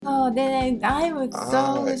で、I was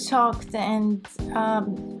so shocked and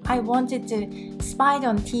I wanted to spy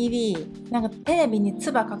on TV. なんかテレビに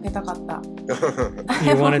唾かけたかった。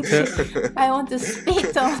You wanted to? I want to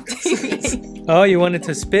spit on TV. Oh, you wanted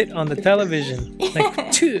to spit on the television.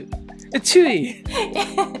 Like, chewy.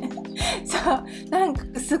 そうなん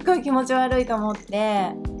かすっごい気持ち悪いと思って、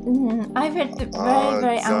I felt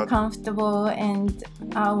very uncomfortable and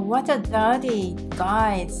what a dirty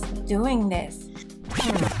guys doing this.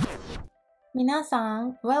 皆さ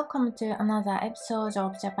ん welcome to another episode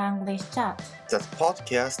of Japanglish Chat. The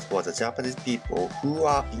podcast for the Japanese people who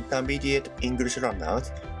are intermediate English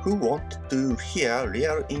learners who want to hear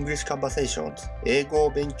real English conversations. 英語を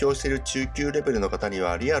勉強している中級レベルの方に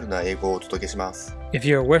はリアルな英語をお届けします。If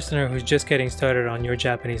you're a Westerner who's just getting started on your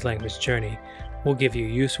Japanese language journey, we'll give you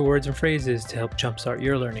useful words and phrases to help jumpstart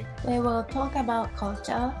your learning. We will talk about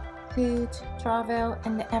culture, food, travel,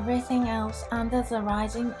 and everything else under the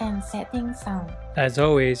rising and setting sun. As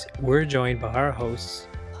always, we're joined by our hosts,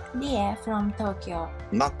 Rie from Tokyo,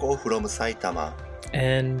 Mako from Saitama,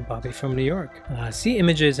 and Bobby from New York. See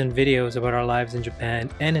images and videos about our lives in Japan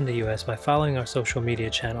and in the US by following our social media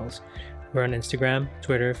channels. We're on Instagram,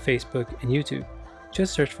 Twitter, Facebook, and YouTube.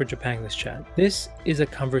 Just search for Japanglish Chat. This is a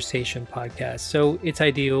conversation podcast, so it's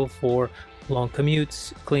ideal for long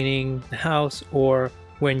commutes, cleaning the house, or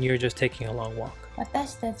when you're just taking a long walk.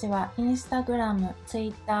 私たちは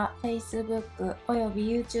Instagram、Twitter、Facebook およ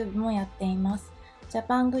び YouTube もやっています。ジャ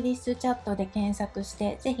パングリッシュチャットで検索し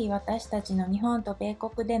て、ぜひ私たちの日本と米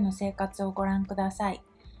国での生活をご覧ください。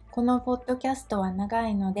このポッドキャストは長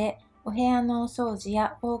いので、お部屋のお掃除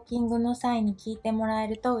やウォーキングの際に聞いてもらえ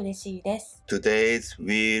ると嬉しいです。Today's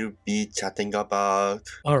we'll be chatting about...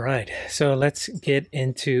 Alright, so let's get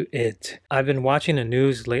into it. I've been watching the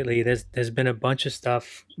news lately. There's been a bunch of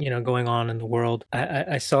stuff, going on in the world.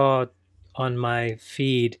 I saw on my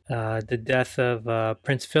feed the death of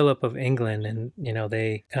Prince Philip of England, and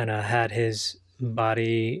they kind of had his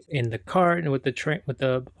body in the cart and with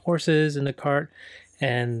the horses in the cart,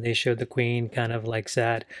 and they showed the Queen kind of like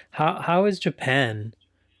sad. How is Japan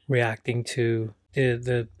reacting to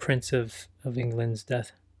the Prince of England's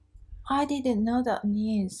death? I didn't know that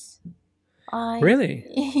news. Really?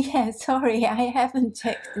 Yeah, sorry, I haven't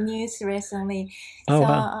checked the news recently.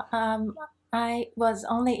 Wow. I was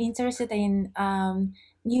only interested in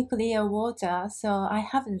nuclear water, so I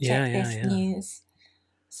haven't checked this news.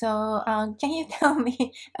 So can you tell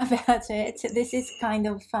me about it? This is kind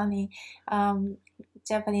of funny.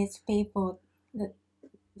 Japanese people that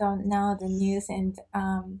don't know the news, and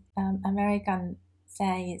American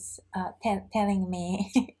says telling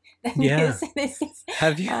me the news. This is,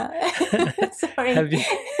 have you? Sorry. Have you?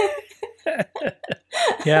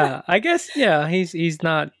 Yeah, I guess. Yeah, he's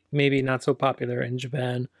not so popular in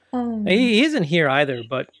Japan. He isn't here either,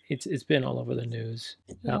 but it's been all over the news.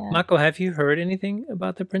 Yeah. Mako, have you heard anything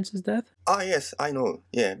about the prince's death? Yes, I know.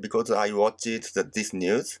 Yeah, because I watched this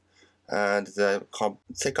news. And the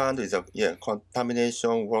second is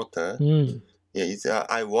contamination water. Yeah,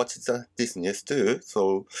 I watched this news too.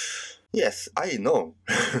 So yes, I know.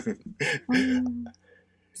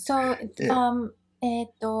 So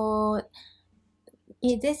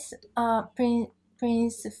is this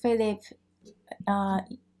Prince Philip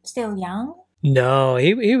still young? No,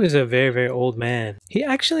 he was a very, very old man.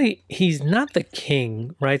 He's not the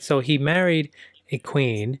king, right? So he married a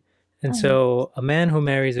queen. And so a man who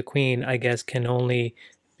marries a queen, I guess, can only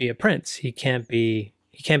be a prince. He can't be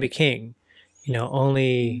king.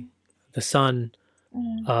 Only the son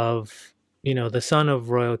of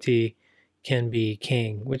royalty can be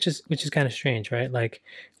king, which is kind of strange, right? Like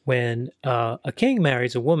when a king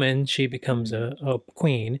marries a woman, she becomes a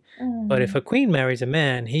queen. But if a queen marries a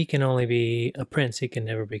man, he can only be a prince. He can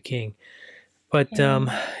never be king. But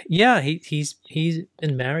he's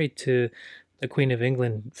been married to the Queen of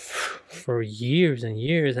England for years and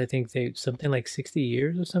years. I think something like 60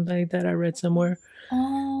 years or something like that I read somewhere.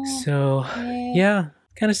 So, yeah,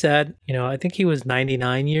 kind of sad. I think he was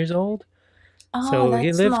 99 years old. So that's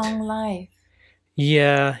he lived long life.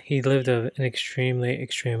 Yeah, he lived an extremely,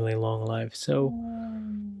 extremely long life. So,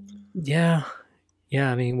 yeah,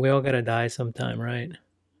 I mean, we all got to die sometime, right?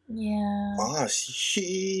 Yeah.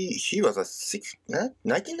 He was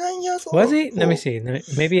 99 years old. Was he? Let me see.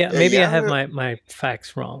 Maybe I have my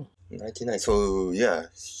facts wrong. 99. So yeah,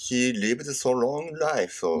 he lived so long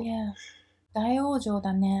life. So yeah. 大往生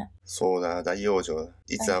だね。そうだ、大往生。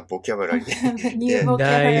It's a vocabulary. New vocabulary.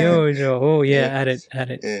 大往生. Oh yeah, add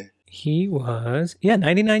it. He was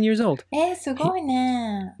 99 years old. すごい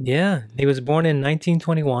ね。Yeah, he was born in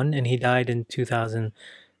 1921 and he died in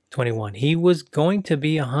 2021. He was going to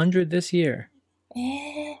be 100 this year.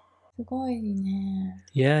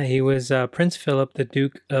 Yeah, he was Prince Philip, the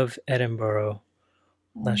Duke of Edinburgh.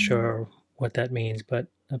 Not sure what that means, but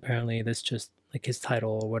apparently that's just like his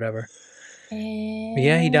title or whatever. But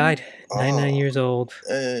yeah, he died 99 years old.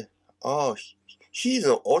 He's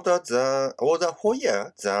older 4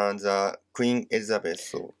 years than the Queen Elizabeth.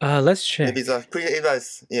 So let's check. Maybe the Queen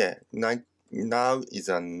Elizabeth, now is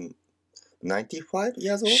 95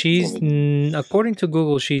 years old. She's according to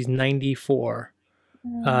Google, she's 94.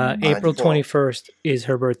 April 21st is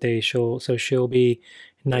her birthday. So she'll be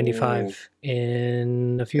 95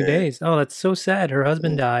 in a few days. Oh, that's so sad. Her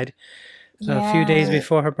husband died a few days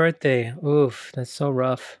before her birthday. Oof, that's so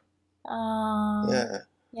rough.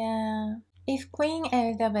 Yeah. If Queen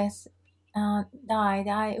Elizabeth died,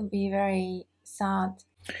 I would be very sad.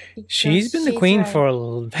 She's been the queen for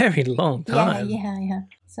a very long time. Yeah.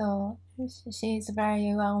 So she's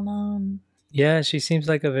very well known. Yeah, she seems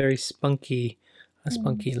like a very spunky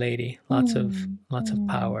lady. Lots of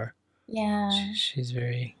power. Yeah. She's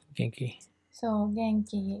very genki. So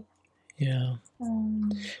genki. Yeah.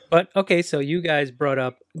 But okay, so you guys brought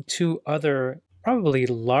up two other probably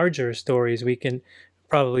larger stories. We can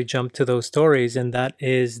probably jump to those stories, and that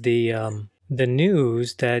is the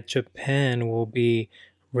news that Japan will be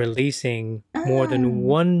releasing more than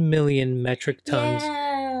 1 million metric tons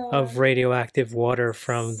of radioactive water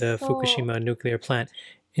from the Fukushima nuclear plant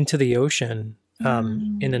into the ocean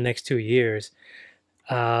in the next 2 years.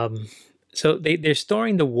 So they're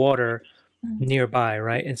storing the water nearby,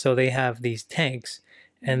 right? And so they have these tanks,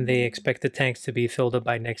 and they expect the tanks to be filled up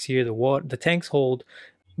by next year. The tanks hold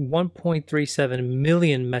 1.37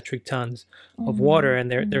 million metric tons of water, and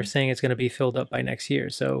they're saying it's going to be filled up by next year.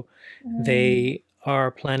 So they are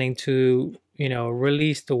planning to,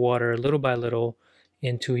 release the water little by little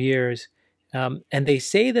in 2 years. And they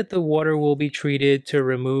say that the water will be treated to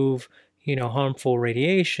remove, harmful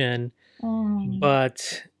radiation.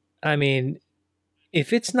 But I mean,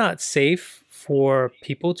 if it's not safe for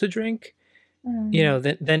people to drink,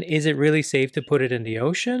 then is it really safe to put it in the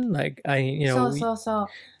ocean? Like So.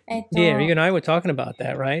 Yeah, you and I were talking about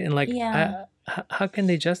that, right? And how can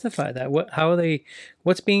they justify that?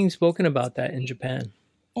 What's being spoken about that in Japan?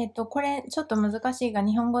 これちょっと難しいが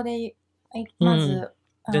日本語でまず、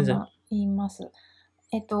言います。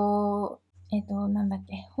なんだっ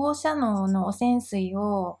け、放射能の汚染水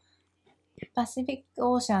をパシフィック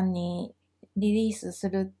オーシャンにリリースす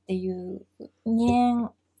るっていう2年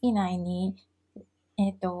以内に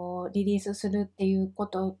リリースするっていうこ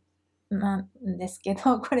となんですけ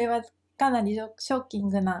ど、これはかなりショッキン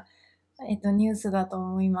グなニュースだと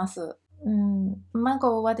思います。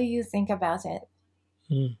Marco, what do you think about it?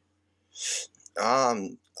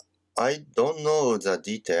 I don't know the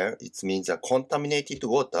detail. It means the contaminated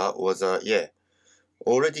water was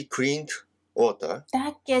already cleaned water.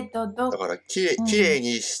 だけどだからきれい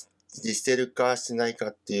にしてるかしないか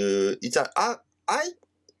っていう。I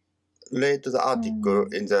read the article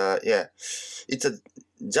in the it's a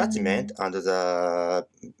judgment and the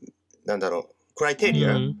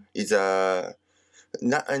criteria is an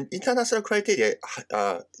international criteria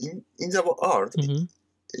in the world.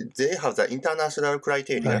 They have the international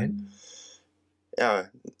criteria. Yeah,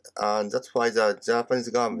 and that's why the Japanese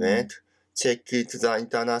government checked the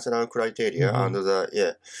international criteria and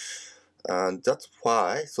and that's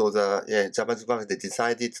why the Japanese government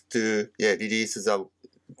decided to release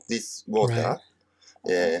this water.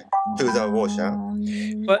 To the ocean.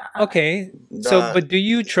 But okay, but do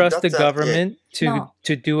you trust the government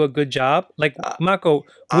to do a good job? Like Mako,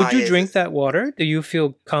 would you drink that water? Do you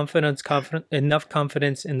feel enough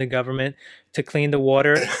confidence in the government to clean the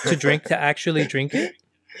water to drink, to actually drink it?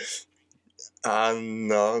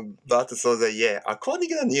 No, but according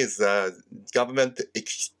to the news, the government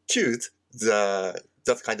excused that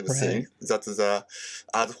kind of thing. That's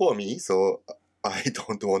as for me, so I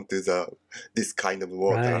don't want this kind of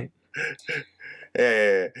water.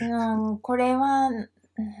 これは、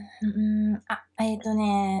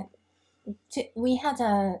we had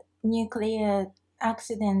a nuclear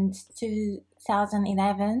accident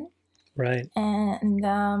 2011. Right. And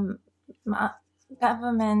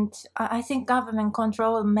I think government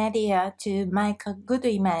control media to make a good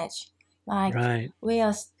image. Like we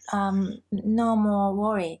are no more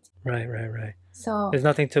worried. Right. So there's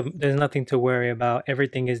nothing to worry about.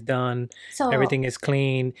 Everything is done. Everything is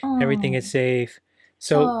clean. Everything is safe.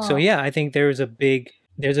 So yeah, I think there's a big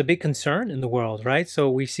concern in the world, right? So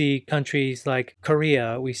we see countries like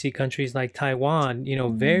Korea, we see countries like Taiwan,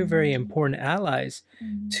 very, very important allies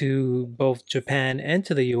to both Japan and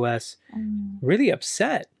to the US, really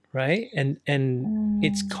upset, right? And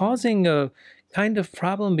it's causing a kind of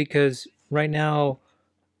problem because right now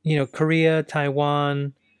Korea,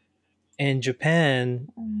 Taiwan, and Japan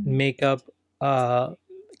make up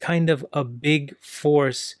kind of a big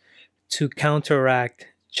force to counteract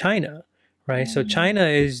China, right? So China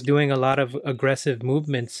is doing a lot of aggressive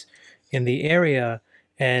movements in the area,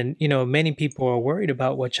 and many people are worried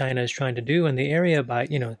about what China is trying to do in the area by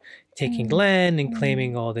taking land and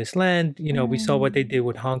claiming all this land. We saw what they did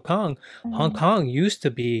with Hong Kong. Hong Kong used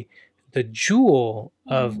to be the jewel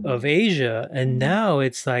of Asia, and now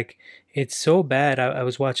it's like it's so bad. I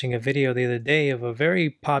was watching a video the other day of a very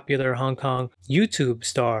popular Hong Kong YouTube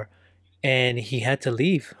star, and he had to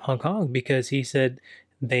leave Hong Kong because he said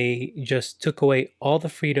they just took away all the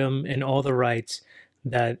freedom and all the rights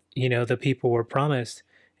that the people were promised,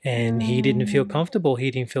 and he didn't feel comfortable.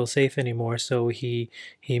 He didn't feel safe anymore, so he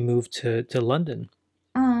moved to London.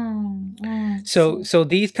 So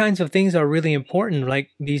these kinds of things are really important.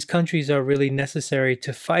 Like, these countries are really necessary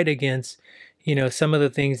to fight against some of the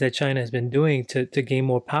things that China has been doing to gain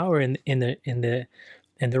more power in the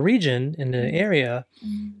region, in the area.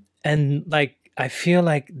 And like, I feel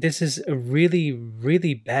like this is a really,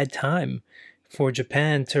 really bad time for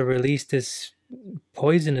Japan to release this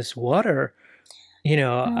poisonous water.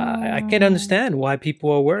 I can understand why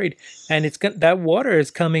people are worried, and that water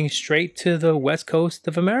is coming straight to the west coast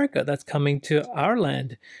of America. That's coming to our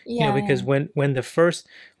land. Because when the first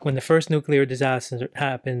nuclear disaster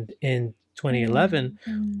happened in 2011,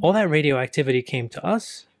 all that radioactivity came to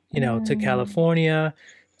us. To California,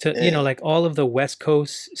 to like all of the west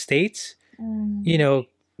coast states.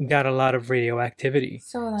 Got a lot of radioactivity.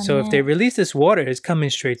 So if they release this water, it's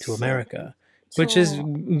coming straight to America. Which is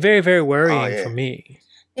very, very worrying for me.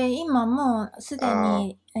 で、今もうすで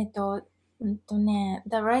に、the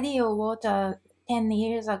radio water 10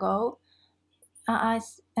 years ago, 10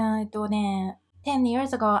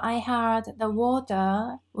 years ago, I heard the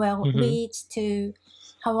water will reach to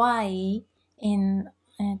Hawaii in,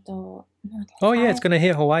 Oh yeah, it's going to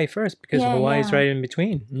hit Hawaii first because Hawaii is right in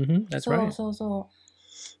between. That's right.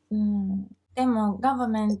 でも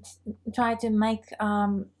government try to make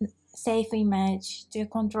safe image to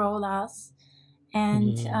control us,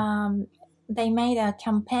 and they made a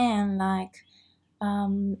campaign like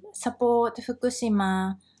support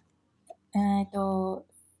Fukushima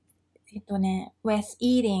with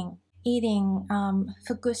eating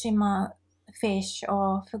Fukushima fish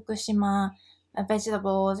or Fukushima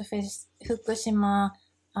vegetables, Fukushima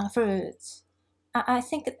fruits. I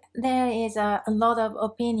think there is a lot of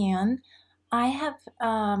opinion. I have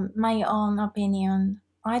my own opinion.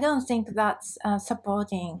 I don't think that's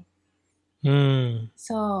supporting.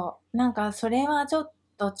 そう、なんかそれはちょっ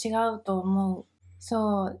と違うと思う。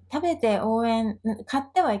そう、食べて応援、買っ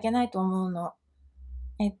てはいけないと思うの。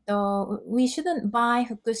we shouldn't buy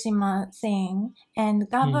Fukushima thing, and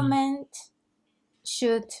government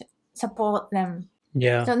should support them.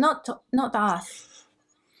 Yeah. So not us.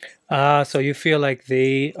 So you feel like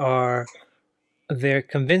they're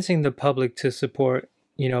convincing the public to support,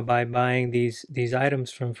 by buying these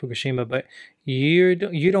items from Fukushima, but you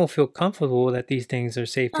don't feel comfortable that these things are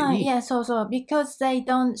safe to eat. Yeah, so because they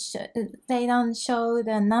don't show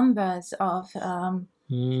the numbers of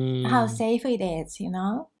how safe it is,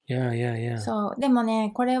 Yeah. そう、でも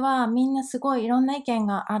ね、これはみんなすごいいろんな意見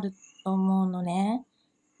があると思うのね。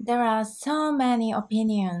There are so many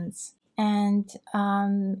opinions, and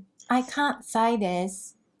I can't say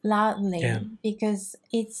this loudly because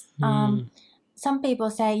it's some people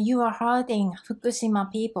say you are hurting Fukushima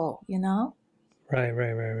people, Right.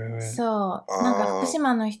 そう、なんか福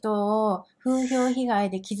島の人を風評被害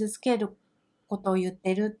で傷つけることを言っ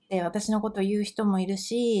てるって私のことを言う人もいる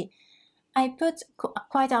し、I put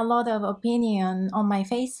quite a lot of opinion on my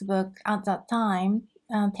Facebook at that time,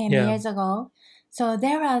 10 years ago. So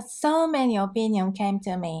there are so many opinions came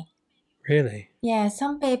to me. Really? Yeah,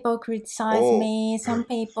 some people criticize me, some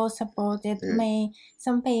people supported me,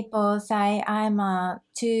 some people say I'm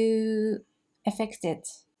too affected.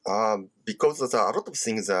 Because of a lot of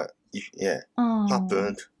things that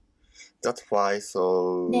happened. That's why,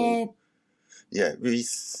 so... で、we...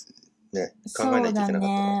 そうだ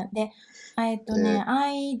ね。で、I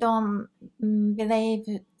don't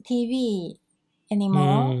believe TV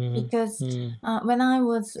anymore because when I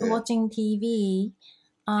was watching TV,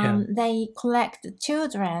 they collect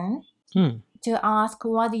children to ask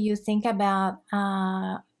what do you think about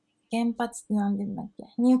原発って何でだっけ?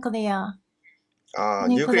 Nuclear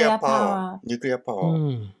power. Nuclear power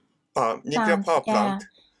plant.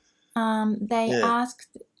 They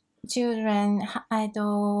asked children,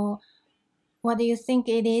 what do you think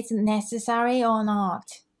it is necessary or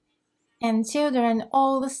not? And children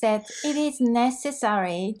all said it is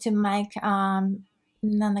necessary to make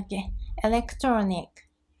なんだっけ electricity.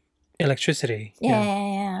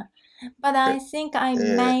 Yeah. But I think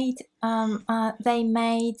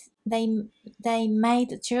they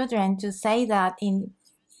made children to say that in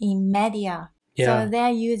media. Yeah. So they're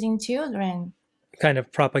using children. Kind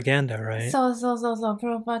of propaganda, right? So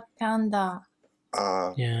propaganda.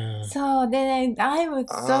 Yeah. So then I was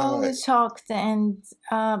so shocked and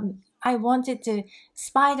I wanted to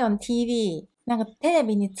spy on TV. なんかテレ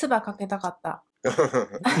ビに唾かけたかった。You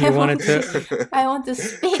wanted to I want to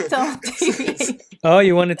spit on TV. Oh,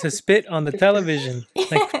 you wanted to spit on the television.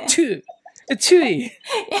 Like, chewy.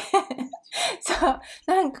 そう、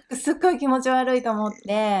なんかすっごい気持ち悪いと思っ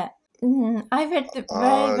て、I felt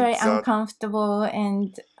very uncomfortable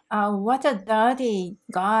and what a dirty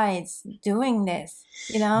guys doing this,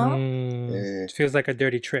 you know? It feels like a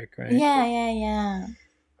dirty trick, right? Yeah.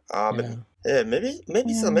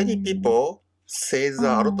 Maybe so many people says a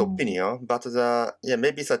lot of opinion, but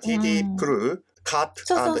maybe the TV crew cut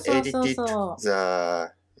and edited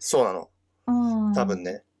the そうなの。多分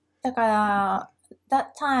ね。だから、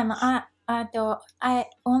that time I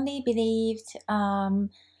only believed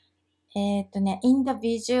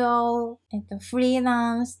individual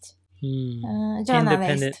freelance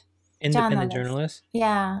journalist. Independent journalist?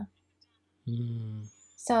 Yeah.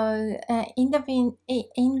 So independent.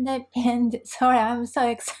 Sorry, I'm so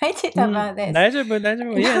excited about this. 大丈夫。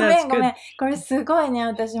Yeah, that's good. ごめん。これすごいね、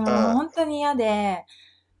私も本当に嫌で、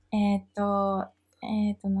なん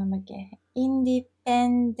だっけ、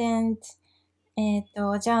independent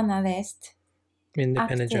journalist.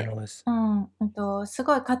 Independent journalist. す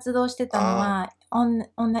ごい活動してたのは on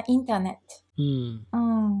the internet.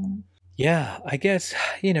 Yeah, I guess,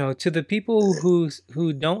 to the people who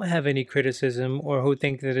don't have any criticism or who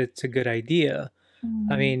think that it's a good idea,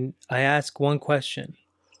 I mean, I ask one question.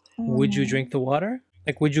 Would you drink the water?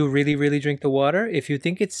 Like, would you really, really drink the water? If you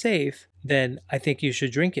think it's safe, then I think you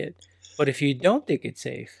should drink it. But if you don't think it's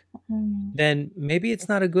safe, then maybe it's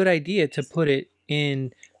not a good idea to put it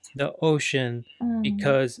in the ocean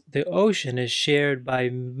because the ocean is shared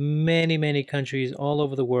by many, many countries all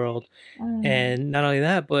over the world. And not only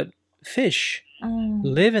that, but fish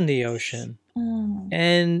live in the ocean.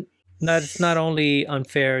 And that's not only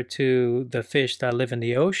unfair to the fish that live in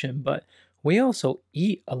the ocean, but we also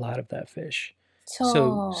eat a lot of that fish.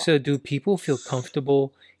 So do people feel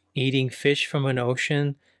comfortable eating fish from an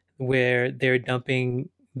ocean where they're dumping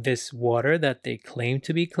this water that they claim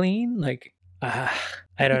to be clean? Like, I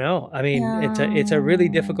don't know. I mean, it's a really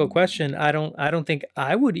difficult question. I don't think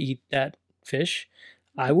I would eat that fish.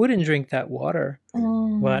 I wouldn't drink that water.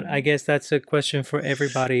 But I guess that's a question for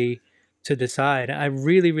everybody to decide. I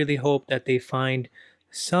really, really hope that they find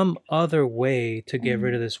some other way to get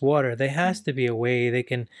rid of this water. There has to be a way they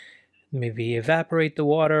can maybe evaporate the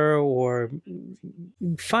water or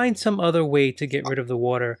find some other way to get rid of the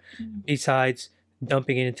water besides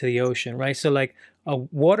dumping it into the ocean, right? So like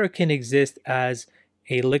water can exist as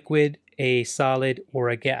a liquid, a solid, or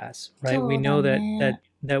a gas, right? We know that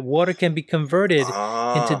water can be converted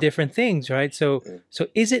into different things, right? So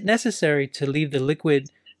is it necessary to leave the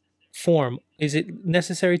liquid form? Is it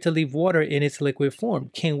necessary to leave water in its liquid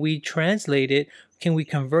form? Can we translate it? Can we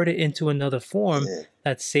convert it into another form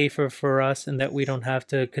that's safer for us and that we don't have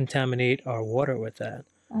to contaminate our water with that?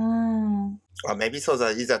 Or maybe so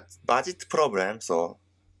that is a budget problem. So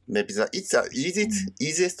maybe it's the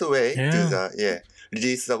easiest way to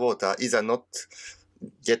release the water is not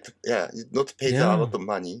pay a lot of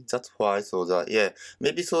money. That's why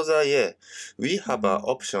maybe we have an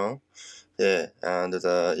option. And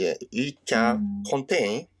we can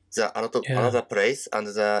contain another place and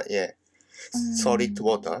the solid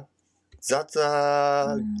water. That's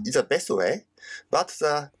is the best way. But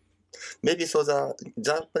maybe the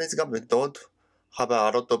Japanese government don't have a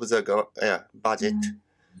lot of the budget.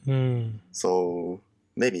 So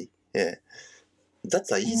maybe that's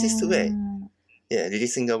the easiest way.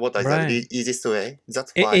 Releasing the water is the easiest way.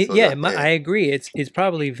 That's why. I agree. It's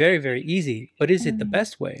probably very, very easy. But is it the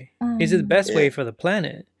best way? Is it the best way for the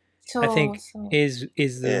planet? I think is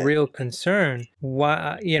the real concern.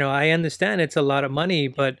 Why I understand it's a lot of money,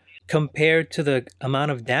 but compared to the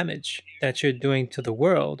amount of damage that you're doing to the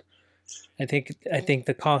world, I think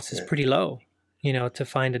the cost is pretty low. To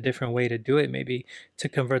find a different way to do it, maybe to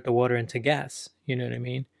convert the water into gas. You know what I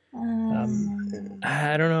mean?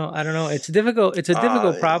 I don't know. It's difficult. It's a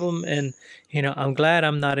difficult problem, and I'm glad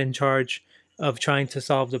I'm not in charge of trying to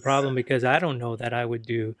solve the problem because I don't know that I would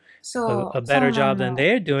do a better job than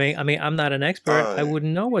they're doing. I mean, I'm not an expert. I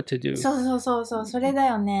wouldn't know what to do. それだ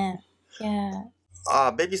よね。Yeah.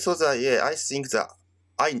 Maybe I think that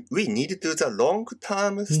we need to do the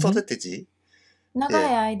long-term strategy. 長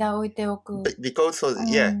い間置いておく。Because so,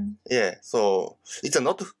 so it's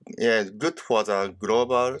not good for the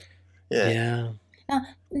global. Yeah.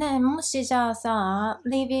 ね、もしじゃあさ、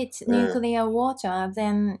leave it nuclear water,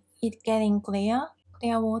 then it getting clear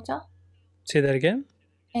water? Say that again?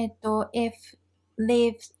 If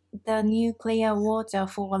leave the nuclear water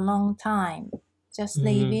for a long time, just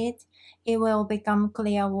leave it, it will become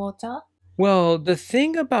clear water. Well, the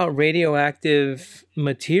thing about radioactive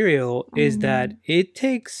material is that it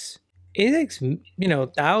takes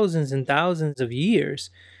thousands and thousands of years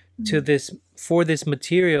for this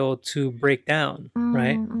material to break down,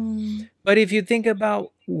 right? But if you think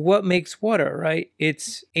about what makes water, right?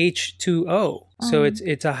 It's H2O. So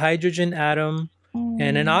it's a hydrogen atom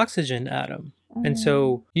and an oxygen atom. And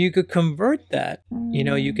so you could convert that,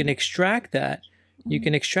 you can extract that. You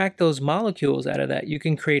can extract those molecules out of that. You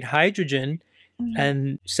can create hydrogen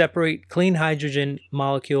and separate clean hydrogen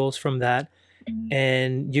molecules from that.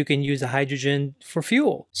 And you can use the hydrogen for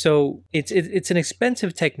fuel. So it's an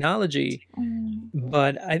expensive technology,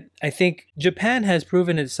 but I think Japan has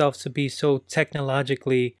proven itself to be so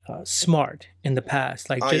technologically smart in the past.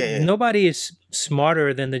 Like nobody is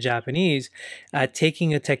smarter than the Japanese at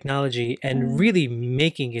taking a technology and really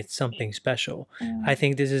making it something special. I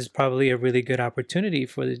think this is probably a really good opportunity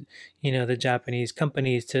for the Japanese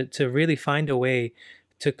companies to really find a way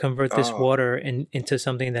to convert this water into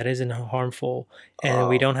something that isn't harmful, and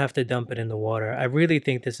we don't have to dump it in the water. I really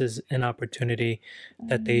think this is an opportunity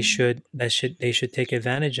that they should take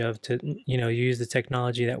advantage of to use the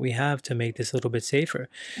technology that we have to make this a little bit safer.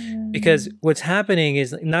 Because what's happening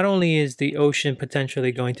is not only is the ocean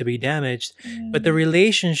potentially going to be damaged, but the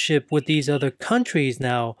relationship with these other countries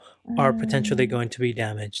now are potentially going to be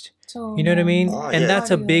damaged. You know what I mean? And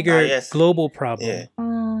that's a bigger global problem.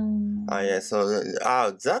 So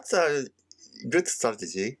that's a good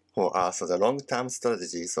strategy for us, the long-term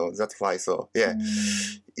strategy. So that's why. So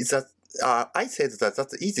it's I said that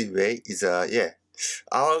the easy way is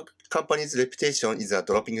our company's reputation is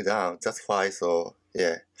dropping down. That's why. So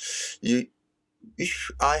if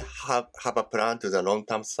I have a plan to the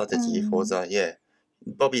long-term strategy for the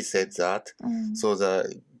Bobby said that. So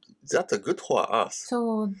that's good for us.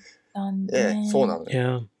 そうだね。そうなのよ。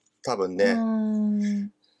Yeah. 多分ね。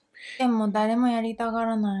でも誰もやりたが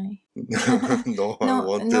らない。No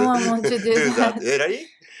one want to do that. Really?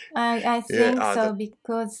 I think so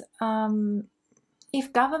because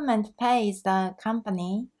if government pays the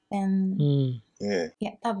company, then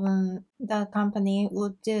多分 the company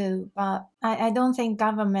would do. But I don't think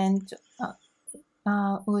government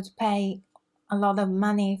would pay a lot of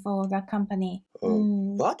money for the company.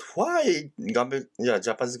 But why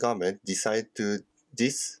Japanese government decide to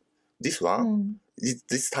this one?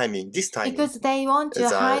 This timing. Because they want to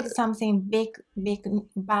hide something big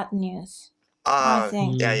bad news. I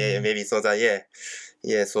think. Maybe so that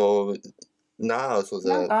so now so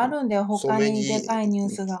なんかあるんだよ、他にでかいニュー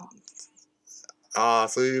スが。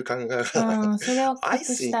そういう考え方。それを隠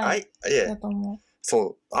したいだと思う。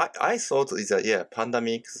So I thought is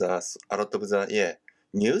pandemic a lot of the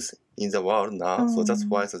news in the world now. So that's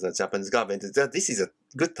why the Japanese government this is a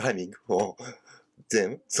good timing for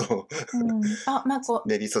them. So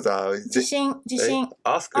maybe so the 地震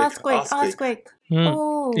earthquake.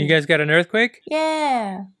 Oh. You guys got an earthquake?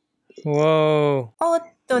 Yeah. Whoa. おっ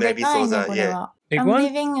とでかいねこれは。Big I'm one?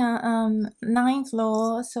 living on 9th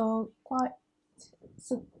floor, so quite.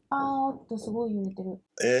 おっとすごい揺れてる。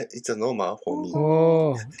It's a normal for me.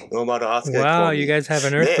 Whoa. Normal earthquake. Wow, you guys have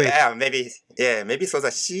an earthquake. Maybe so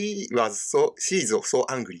that she is so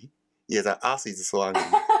angry. Yeah, the earth is so angry.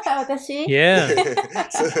 私 Yeah.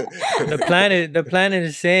 The planet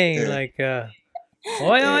is saying like, oi,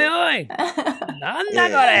 oi, oi! なんだ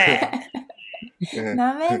これ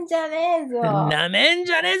なめんじゃねえぞ。なめん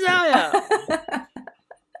じゃねえぞよ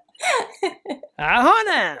アホ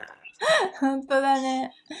な本当だ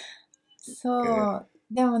ね。そう。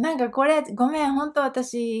でもなんかこれ、ごめん、本当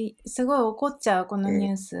私、すごい怒っちゃう、このニ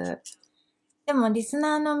ュース。でもリス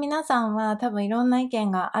ナーの皆さんは多分いろんな意見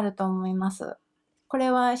があると思います。これ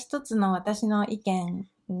は一つの私の意見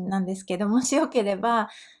なんですけど、もしよければ、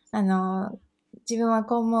自分は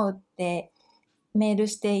こう思うってメール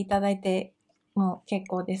していただいても結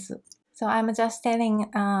構です。So I'm just telling,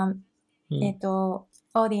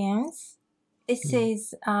 audience, this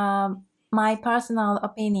is my personal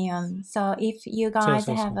opinion. So if you guys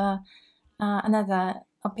have another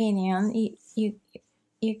opinion, you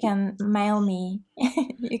can mail me.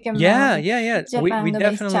 You can mail me. Yeah. We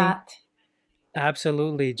definitely chat.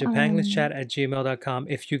 Absolutely. JapanglishChat@gmail.com.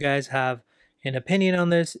 If you guys have an opinion on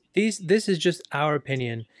this is just our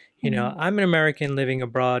opinion. You know, I'm an American living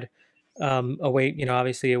abroad. away,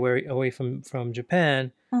 obviously away from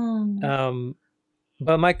Japan. Mm.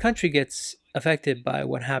 But my country gets affected by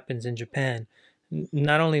what happens in Japan.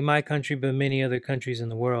 Not only my country, but many other countries in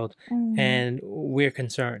the world. And we're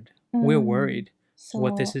concerned. We're worried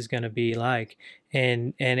what this is going to be like.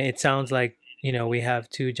 And it sounds like, we have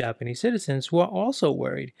 2 Japanese citizens who are also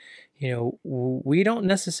worried. We don't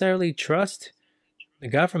necessarily trust the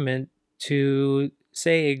government to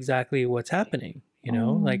say exactly what's happening.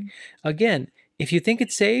 Like, again, if you think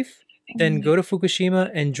it's safe, then go to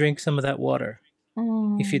Fukushima and drink some of that water.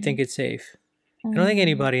 If you think it's safe. I don't think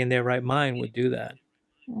anybody in their right mind would do that.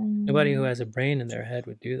 Nobody who has a brain in their head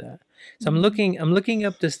would do that. So I'm looking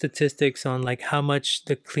up the statistics on like how much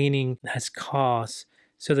the cleaning has cost.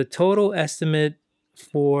 So the total estimate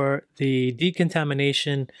for the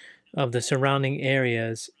decontamination of the surrounding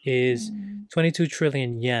areas is 22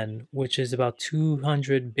 trillion yen, which is about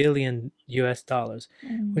 200 billion US dollars,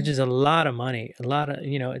 which is a lot of money. A lot of,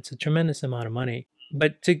 it's a tremendous amount of money.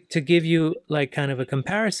 But to give you like kind of a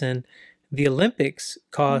comparison, the Olympics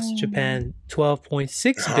cost Japan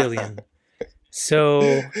 12.6 billion.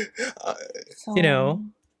 So,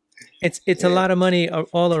 it's a lot of money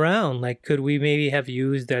all around. Like, could we maybe have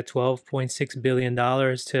used that $12.6 billion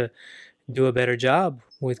to do a better job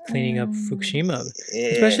with cleaning up Fukushima?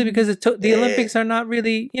 Especially because the Olympics are not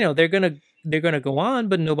really, they're gonna go on,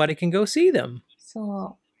 but nobody can go see them.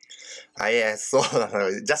 So. So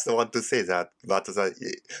just want to say that,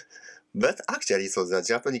 but actually, so the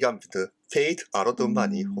Japanese government paid a lot of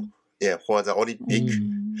money for the Olympic.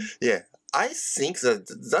 I think that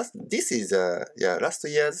this is last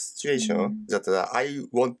year's situation that I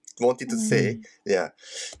wanted to say.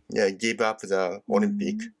 Give up the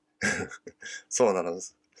Olympic. So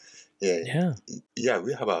we have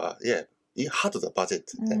we had the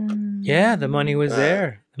budget. Yeah, the money was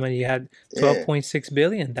there. The money, you had 12.6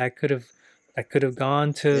 billion. That could have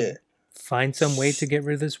gone to find some way to get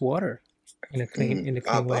rid of this water in a clean way.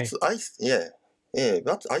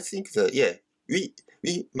 But I think that we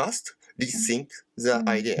must rethink the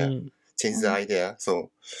idea, change the idea.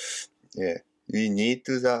 So we need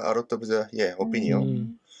a lot of the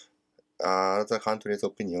opinion, other countries'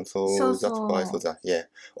 opinion. So that's why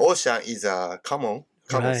ocean is a common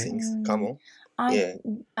things, common. I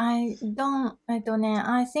don't. I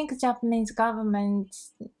think Japanese government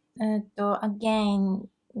again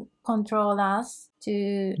control us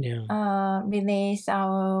to release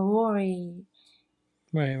our worry.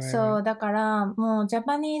 Right. So だからもう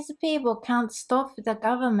Japanese people can't stop the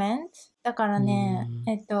government. だからね、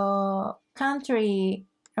country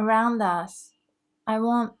around us. I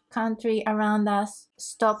want country around us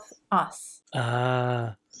stop us.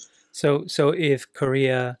 So if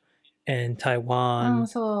Korea and Taiwan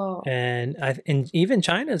and even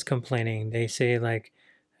China is complaining, they say like,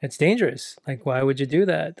 it's dangerous. Like, why would you do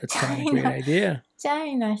that? That's not a great idea. チャ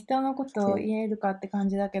イナ人のことを言えるかって感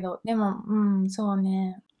じだけど、でも、そう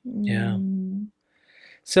ね。Yeah.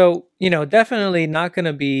 So, definitely not going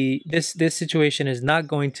to be, this situation is not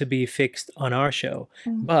going to be fixed on our show.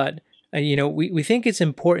 But, we think it's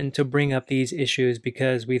important to bring up these issues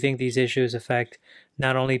because we think these issues affect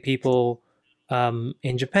not only people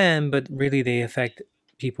in Japan, but really they affect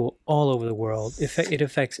people all over the world. It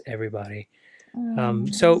affects everybody.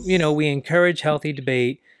 So, we encourage healthy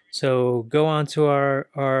debate. So go on to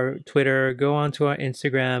our Twitter, go on to our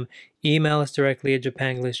Instagram, email us directly at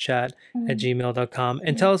japanglishchat@gmail.com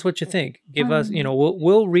and tell us what you think. Give us,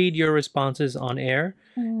 we'll read your responses on air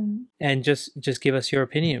and just give us your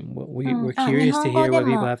opinion. We're curious to hear what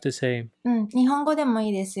people have to say. 日本語でもい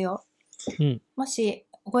いですよ。もし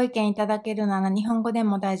ご意見いただけるなら日本語で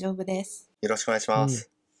も大丈夫です。よろしくお願いします。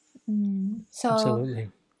So, Absolutely.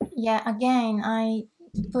 Yeah, again, I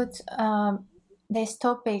put this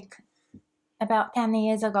topic about 10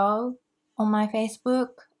 years ago on my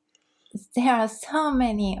Facebook. There are so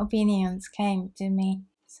many opinions came to me.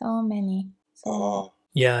 So many.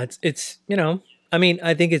 Yeah, it's I mean,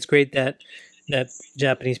 I think it's great that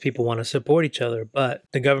Japanese people want to support each other, but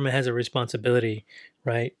the government has a responsibility,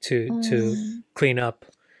 right, to clean up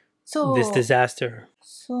this disaster.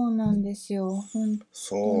 そうなんですよ。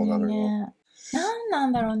そうなのよ。な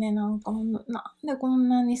んだろうね、なんでこん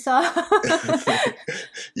なにさ本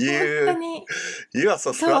当に You are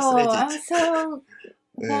so frustrated. I'm so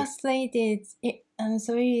frustrated and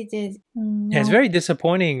so irritated. Yeah, it's very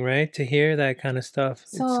disappointing, right, to hear that kind of stuff.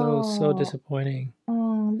 It's so disappointing.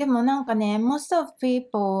 でもなんかね、most of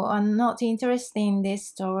people are not interested in this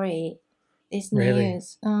story, this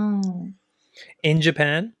news. Really? In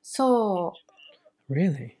Japan? そう。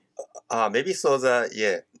 Really? Maybe so that,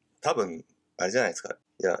 多分あれじゃないですか。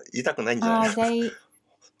いや、言いたくないんじゃないです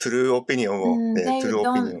か。true opinion を、they true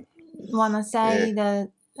don't opinion. wanna say their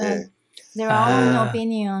own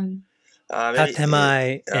opinion. Maybe, 建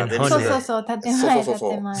前 and そう honor. そうそう、建そう前、そうそ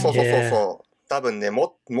う建前。そうそうそうそう。多分ね、持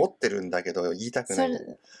ってるんだけど言いたくない。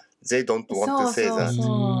They don't want to say そう that.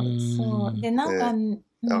 そう。で、なんか、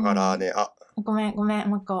だからね、ごめん、も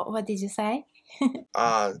う一個。What did you say? い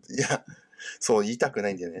や、そう言いたくな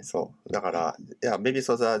いんだよね。そう。だから、maybe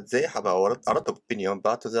so that they have a lot of opinion,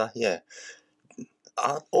 but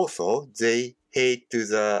also they hate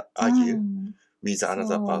to argue with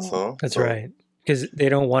another person. That's right. Because they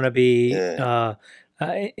don't want to be.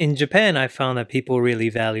 In Japan, I found that people really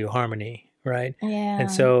value harmony, right? Yeah.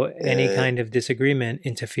 And so any kind of disagreement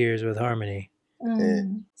interferes with harmony.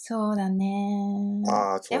 そうだね。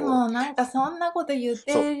でもなんかそんなこと言っ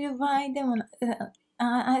てる場合でも、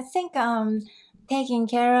I think taking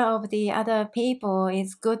care of the other people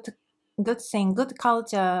is good thing, good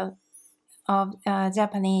culture of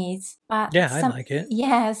Japanese. But yeah, I like it.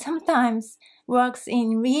 Yeah, sometimes works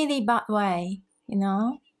in really bad way, you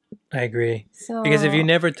know? I agree. So, because if you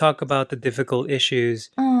never talk about the difficult issues,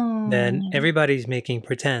 then everybody's making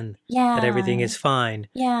pretend that everything is fine.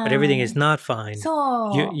 But everything is not fine.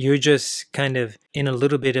 You're just kind of in a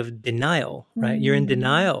little bit of denial, right? You're in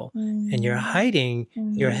denial and you're hiding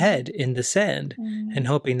your head in the sand and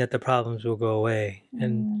hoping that the problems will go away.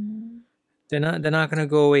 And they're not going to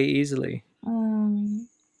go away easily.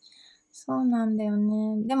 そうなんだよ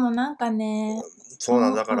ね。でもなんかね、そう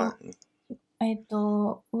なんだから。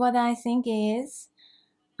what I think is,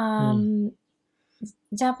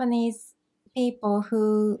 Japanese people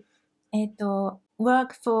who,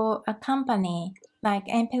 work for a company, like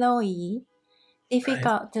employee,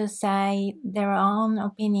 difficult to say their own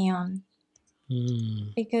opinion.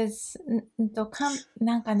 Because,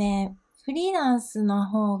 なんかね、フリーランスの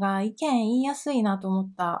方が意見言いやすいなと思っ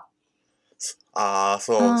た。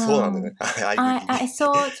そうなんだね。I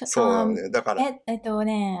thought, そうなんだね。だから。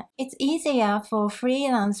it's easier for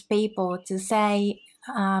freelance people to say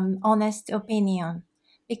honest opinion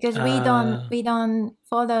because we don't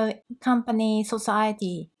follow company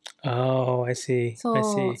society. Oh, I see. I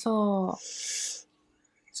see. So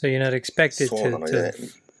you're not expected to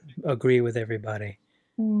agree with everybody.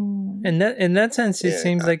 In that sense, it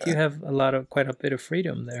seems like you have quite a bit of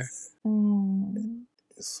freedom there.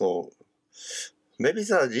 So maybe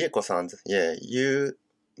Rieko-san, you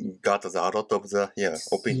got a lot of the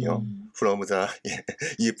opinion from the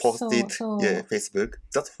you posted Facebook.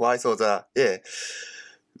 That's why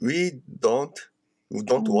we don't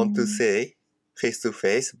want to say face to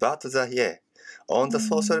face, but on the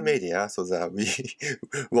social media, so that we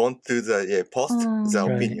want to post the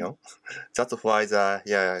opinion. That's why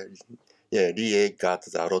Rie got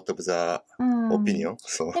a lot of the opinion.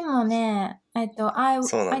 So でもね、I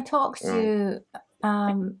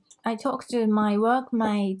talked to my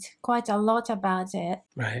workmate quite a lot about it.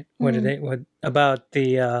 Right. What about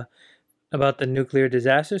the nuclear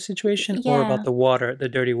disaster situation or about the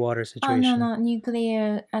dirty water situation? No,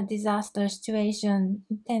 nuclear disaster situation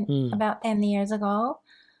about 10 years ago.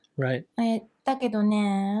 Right. だけど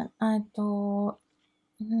ね、so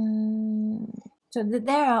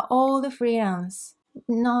there are all the freelance,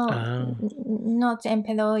 not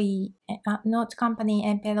employee, not company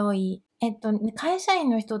employee. 会社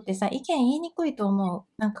員の人ってさ、意見言いにくいと思う。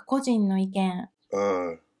なんか個人の意見。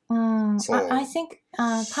I think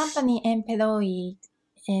company employee,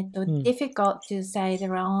 difficult to say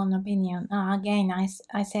their own opinion. Again, I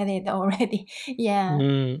said it already. Yeah.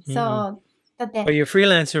 So, but your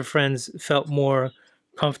freelancer friends felt more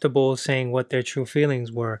comfortable saying what their true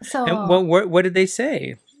feelings were. So, and what did they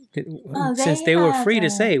say? Since they were free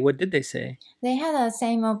to say, what did they say? They had the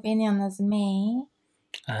same opinion as me.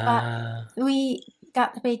 But we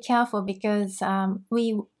got to be careful because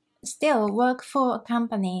we still work for a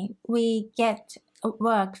company. We get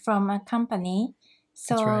work from a company.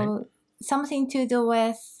 So something to do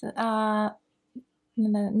with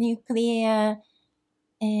nuclear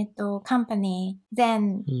company,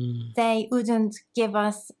 then they wouldn't give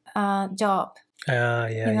us a job.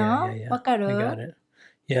 Yeah. わかる? I got it.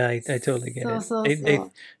 Yeah, I totally get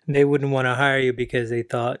it. They wouldn't want to hire you because they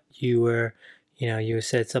thought you were, you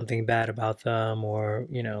said something bad about them, or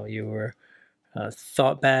you were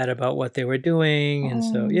thought bad about what they were doing, and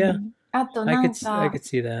so I could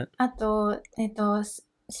see that. あと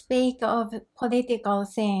speak of political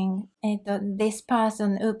thing, this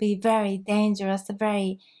person would be very dangerous,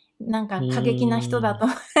 very なんか過激な人だと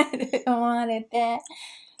思われて。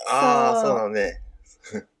そうだね。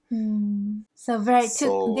So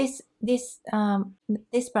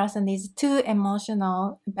this person is too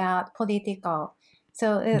emotional about political.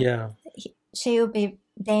 So she will be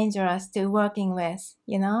dangerous to working with,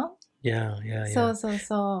 you know? Yeah.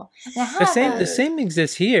 The same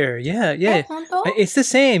exists here. Yeah. It's the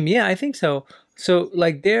same. Yeah, I think so. So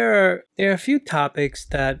like there are a few topics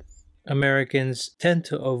that Americans tend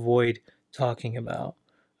to avoid talking about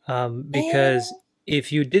because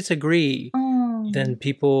if you disagree, then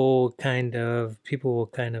people will kind of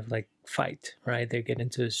like fight, right? They get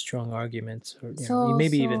into strong arguments or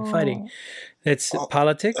maybe even fighting. It's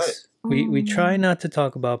politics. We try not to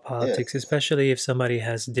talk about politics, especially if somebody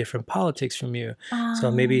has different politics from you. So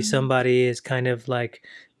maybe somebody is kind of like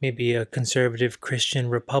maybe a conservative Christian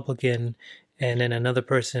Republican, and then another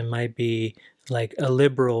person might be like a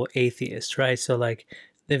liberal atheist, right? So like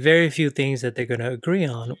there are very few things that they're going to agree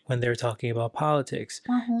on when they're talking about politics.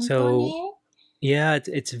 So yeah,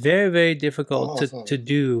 it's very, very difficult to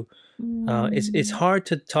do. It's hard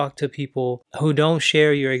to talk to people who don't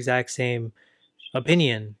share your exact same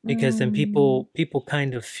opinion, because then people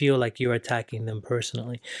kind of feel like you're attacking them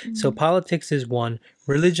personally. So politics is one,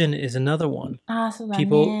 religion is another one.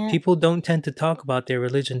 People don't tend to talk about their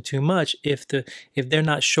religion too much if they're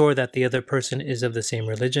not sure that the other person is of the same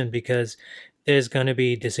religion, because there's going to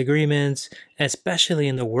be disagreements, especially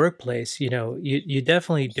in the workplace. You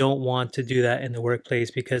definitely don't want to do that in the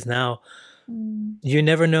workplace, because now you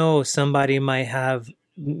never know, somebody might have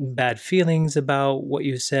bad feelings about what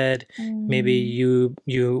you said. Maybe you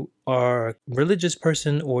are a religious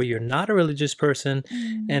person or you're not a religious person,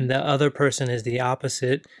 and the other person is the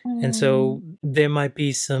opposite. And so there might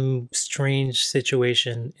be some strange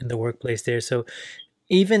situation in the workplace there. So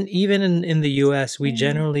even in the US, we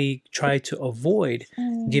generally try to avoid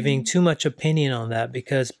giving too much opinion on that,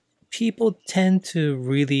 because people tend to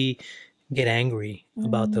really get angry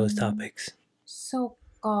about those topics. So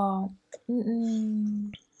God.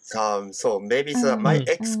 So maybe my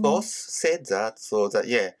ex-boss said that, so that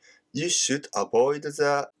you should avoid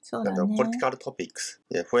the political topics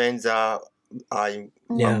when I'm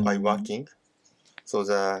working. So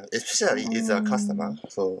especially is a customer.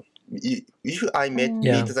 So if I meet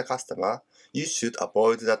the customer, you should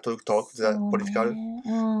avoid the talk the political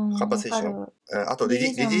conversation. あとリ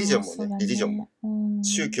リジョンもね、リリジョンも、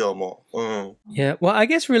宗教も。Yeah, well, I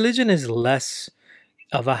guess religion is less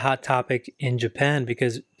of a hot topic in Japan,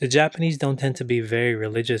 because the Japanese don't tend to be very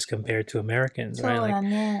religious compared to Americans, right? Like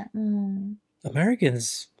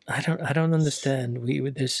Americans, I don't understand.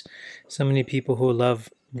 There's so many people who love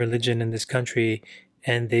religion in this country,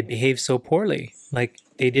 and they behave so poorly. Like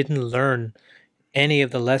they didn't learn any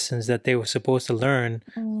of the lessons that they were supposed to learn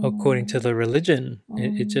according to the religion.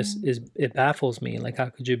 It baffles me. Like, how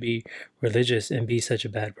could you be religious and be such a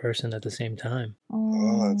bad person at the same time?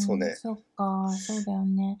 そうね。そっか、そうだよ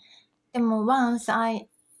ね。でも once I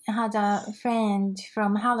had a friend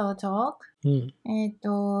from Hello Talk.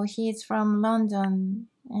 He's from London,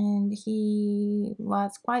 and he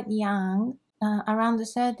was quite young, around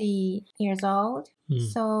 30 years old.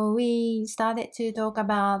 So we started to talk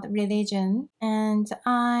about religion, and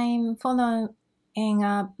I'm following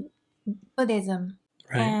Buddhism.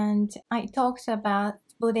 Right. And I talked about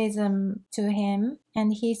Buddhism to him,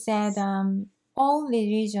 and he said, all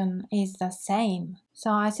religion is the same.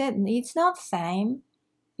 So I said, it's not same.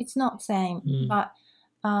 It's not same. But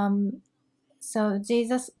so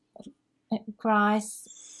Jesus Christ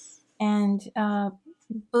and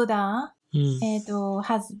Buddha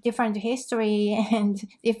has different history and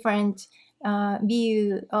different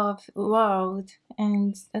view of world,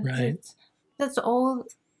 and that's all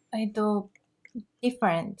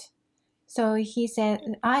different. So he said,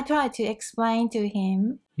 I tried to explain to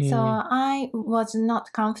him. So I was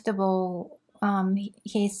not comfortable.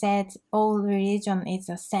 He said all religion is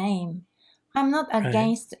the same. I'm not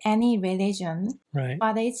against any religion,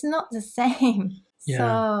 but it's not the same.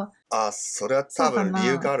 So それは多分理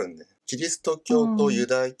由があるんで。キリスト教とユ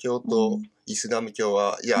ダヤ教とイスラム教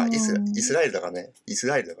は、いや、イスラエルだからね。イス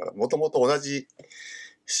ラエルだから。もともと同じ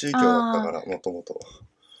宗教だったから、もともと。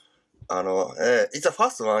it's the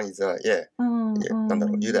first one isなんだ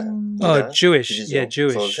ろう、ユダヤ。Oh, Jewish. Yeah,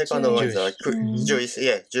 Jewish. So second one is Jewish,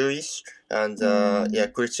 and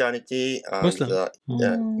Christianity and Muslim.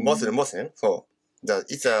 So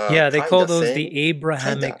it's a they call those the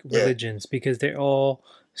Abrahamic religions, because they all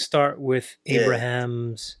start with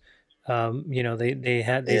Abraham's. They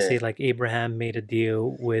say like Abraham made a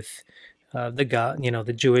deal with the God,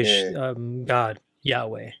 the Jewish God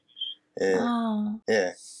Yahweh.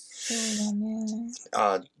 そうだね。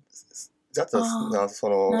だとそ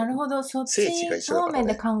のなるほど、そっち方面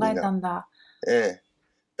で考えたんだ。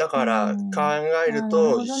だから考える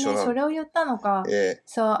と一緒なの。それを言ったのか。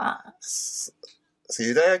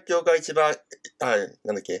ユダヤ教が一番、な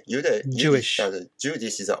んだっけ、Jewish.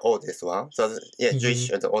 Jewish is the oldest one. So, yeah,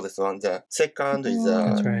 Jewish is the oldest one. The second is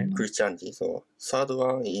That's right. Christianity. So, third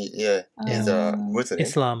one is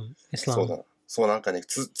Muslim. Islam. そうだ。そうなんかね、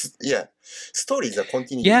yeah, stories are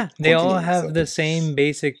continuing. Yeah, they all continuing, have so. the same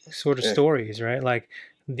basic sort of stories, right? Like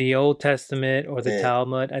the Old Testament or the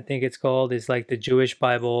Talmud, I think it's called, is like the Jewish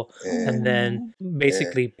Bible. And then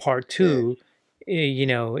basically part two, you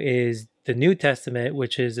know, is the New Testament,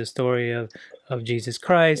 which is the story of Jesus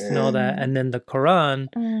Christ and all that. And then the Quran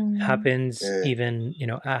happens even, you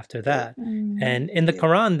know, after that. And in the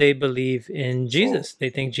Quran, they believe in Jesus. They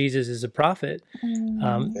think Jesus is a prophet.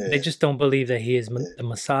 They just don't believe that he is the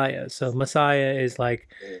Messiah. So Messiah is like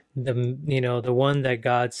the, you know, the one that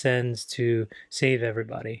God sends to save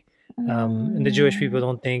everybody. And the Jewish people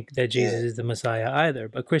don't think that Jesus is the Messiah either.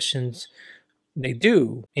 But Christians, they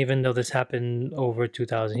do, even though this happened over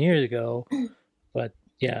 2,000 years ago. But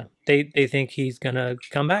yeah, they think he's gonna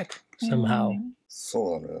come back somehow.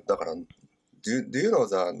 そうなのよ。だから、do you know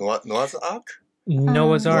the Noah's Ark?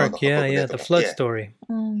 Noah's Ark, yeah, the flood story.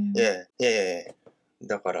 Yeah.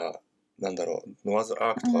 だから、なんだろう、Noah's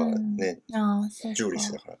Ark とかね、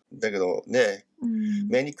Jewish だから。だけどね、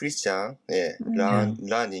many Christian,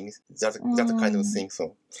 learning that kind of thing.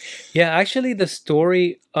 So. Yeah, actually, the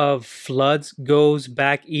story of floods goes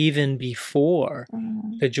back even before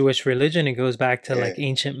the Jewish religion. It goes back to like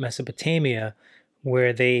ancient Mesopotamia,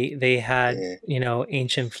 where they had you know,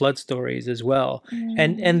 ancient flood stories as well.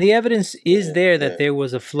 And the evidence is there that there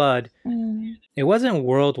was a flood. It wasn't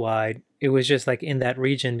worldwide. It was just like in that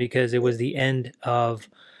region because it was the end of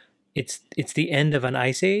it's the end of an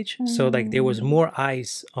ice age. So like there was more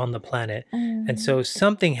ice on the planet. And so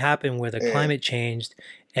something happened where the climate changed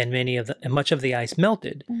and much of the ice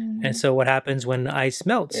melted. And so what happens when the ice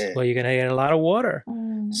melts? Well, you're going to get a lot of water.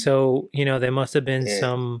 So, you know, there must have been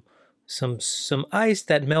some ice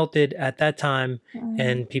that melted at that time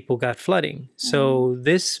and people got flooding. So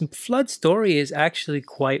this flood story is actually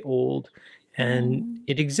quite old and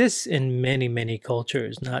it exists in many, many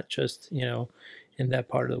cultures, not just, you know, in that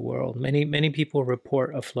part of the world. Many people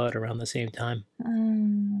report a flood around the same time.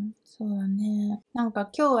 そうだね。なんか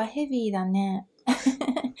今日はヘビーだね。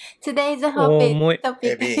Today's topic.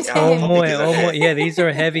 Yeah, these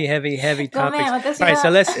are heavy topics. All right, so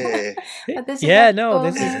let's. Yeah, no,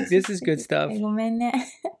 this is good stuff. ごめんね。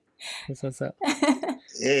What's up?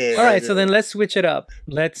 All right, so then let's switch it up.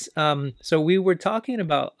 Let's so we were talking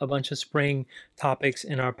about a bunch of spring topics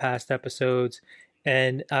in our past episodes,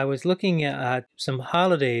 and I was looking at some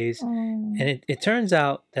holidays, and it turns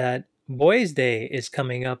out that Boys' Day is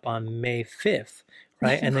coming up on May 5th,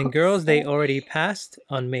 right? And then Girls' Day already passed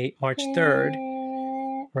on March 3rd,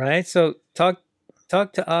 right? So talk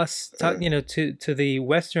to us, you know, to the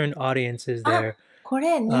Western audiences there. こ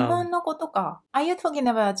れ、日本のことか。Are you talking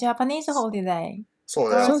about Japanese holiday? そう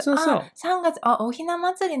だよ。そう。3月、おひな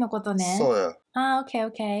祭りのことね。そうだよ。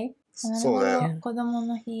OK。そうだよ。子供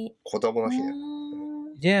の日。子供の日だよ。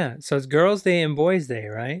Yeah, so it's Girls' Day and Boys' Day,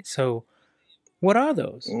 right? So, what are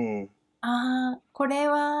those? これ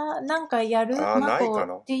はなんかやる？ないか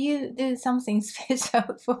な。Do you do something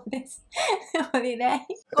special for this holiday?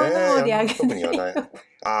 この盛り上げ特にはない。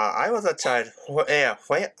I was a child. When I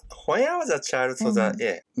was a child, so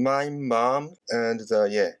my mom and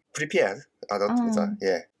prepared. な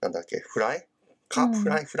んだっけ、flying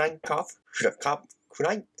cup,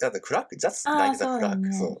 just like the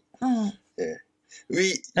flag. そう。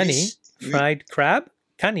何？ Fried crab?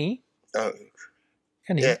 カニ？カ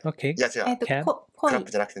ニ？ Okay. いや違う。クラッ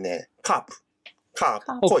プじゃなくてね、カープ。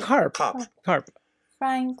Oh, carp.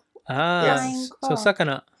 Flying. So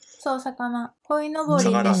魚。そう、魚。鯉のぼりっ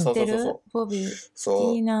て知ってる？ボビー。そ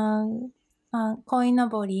う。鯉の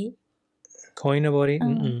ぼり。鯉のぼり。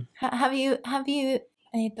Have you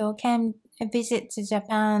came visit to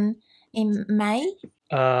Japan in May?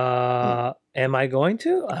 Am I going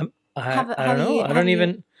to? I don't know. I don't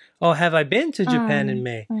even. Oh, have I been to Japan in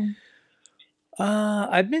May?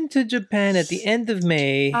 I've been to Japan at the end of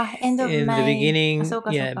May. End of in May. The beginning.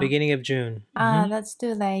 Yeah, beginning of June. That's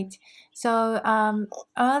too late. So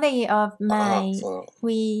early of May,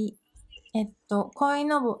 we 鯉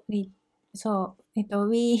のぼり、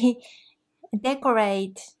we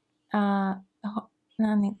decorate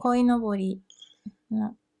鯉のぼり。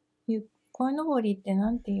鯉のぼりってな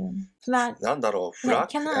んていうの？なんだろう、フラ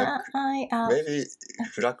ッグ Maybe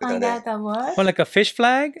フラッグだね。Oh, like a fish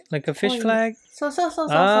flag? Like a fish flag? そう。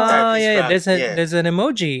Oh, yeah. There's an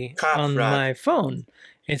emoji on my phone.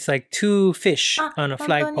 It's like two fish on a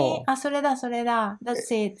flagpole. それだ。That's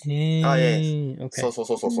it. Okay. そう。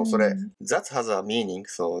それ。That has a meaning.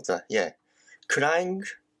 So, crying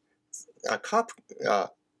a cup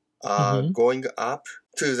going up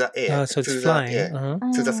to the air. So it's to flying. The,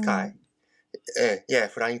 to the sky.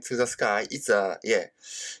 Flying to the sky. It's a,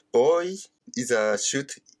 boy is a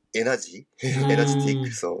shoot energetic.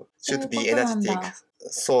 So, should be energetic.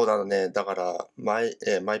 そうだね。だから、my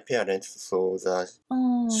parents saw the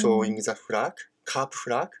showing the flag, cup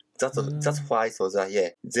flag. That's why, so that,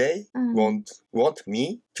 they want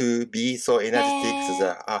me to be so energetic,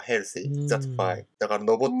 healthy. That's why. だから、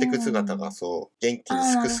登っていく姿がそう、元気に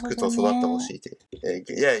すくすくと育ってほしいで。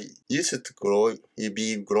you should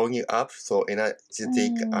be growing up so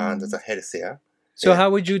energetic and healthier. So how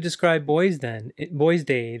would you describe Boys Day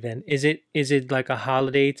then? Is it like a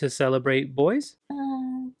holiday to celebrate boys?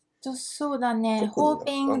 そうだね。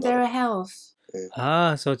Hoping their health.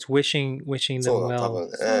 So it's wishing them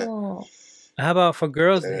well. How about for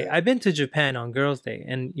Girls' Day? I've been to Japan on Girls' Day,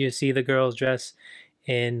 and you see the girls dress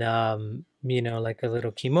in, like a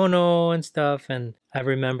little kimono and stuff. And I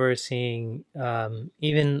remember seeing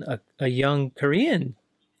even a young Korean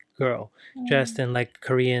girl dressed in like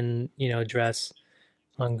Korean, dress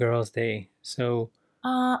on Girls' Day. So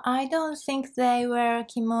I don't think they wear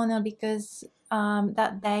kimono because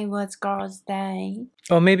that day was Girls' Day.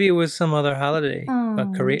 Oh, maybe it was some other holiday.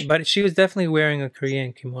 But she was definitely wearing a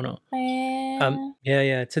Korean kimono.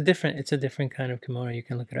 It's a different kind of kimono. You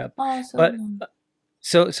can look it up. But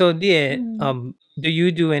so do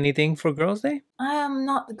you do anything for Girls' Day? I am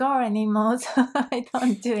not a girl anymore, so I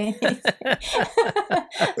don't do anything.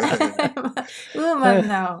 I'm a woman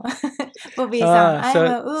now. Bobby-san, I'm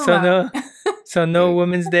a woman. So no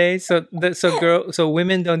Women's Day. So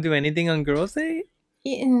women don't do anything on Girls' Day?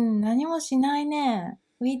 何もしないね.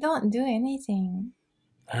 We don't do anything.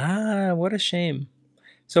 What a shame.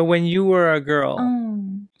 So when you were a girl,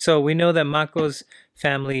 so we know that Mako's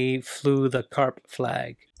family flew the carp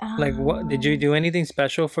flag. Like, what did you do anything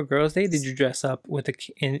special for Girls' Day? Did you dress up with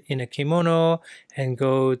in a kimono and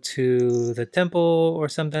go to the temple or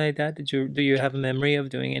something like that? Do you have a memory of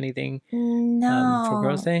doing anything for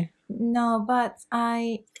Girls' Day? No, but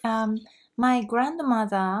my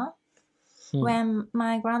grandmother, when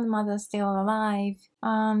my grandmother's still alive,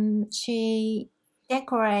 she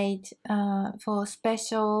decorate for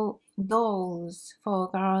special dolls for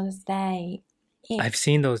Girls' Day. I've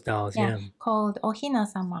seen those dolls, yeah. Called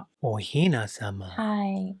Ohina-sama. Ohina-sama. は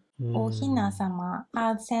い。Ohina-sama.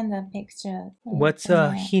 I'll send a picture. What's a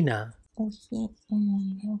hina? おひ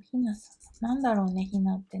なさま。なんだろうね、ひ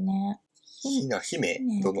なってね。姫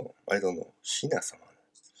I don't know. ひな様。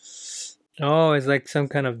Oh, it's like some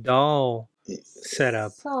kind of doll setup.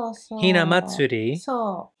 そうそう。Hina Matsuri.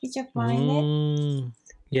 そう。Did you find it?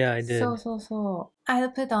 Yeah, I did. そう。I'll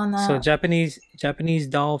put on a... So Japanese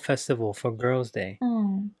doll festival for Girls' Day.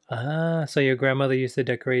 So your grandmother used to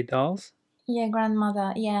decorate dolls? Yeah,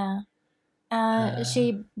 grandmother, yeah.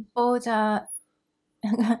 She bought a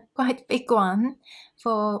quite big one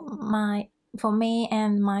for me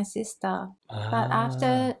and my sister. But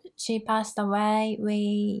after she passed away,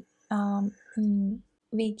 we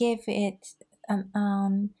gave it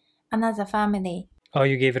another family. Oh,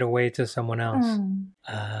 you gave it away to someone else.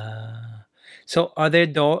 So are there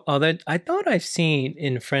I thought I've seen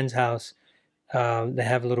in friends' house, they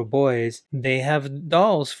have little boys. They have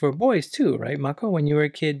dolls for boys too, right, Mako? When you were a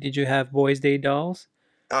kid, did you have Boys' Day dolls?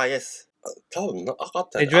 Yes.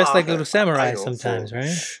 They dress like little samurai sometimes,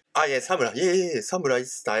 right? Samurai. Yeah, samurai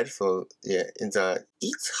style. So it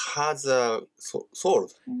has a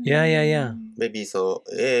sword. Yeah. Maybe so.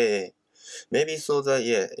 Maybe so.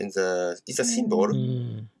 It's a symbol.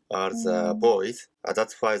 The boys.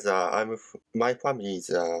 That's why my family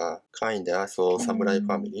is kind of samurai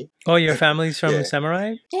family. Oh, your family's from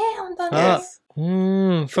samurai? Yes.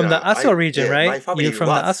 From the Aso region, right? You're from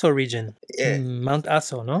the Aso region. Yeah. Mount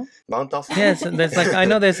Aso, no? Mount Aso. Yes, there's I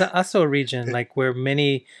know there's an Aso region, like where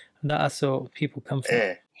many the Aso people come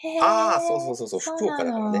from. そう。福岡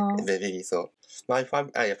だからね。Maybe so. My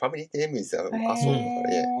family name is Aso.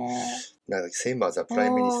 Same as the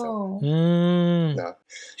Prime Minister.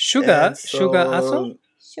 Sugar Aso?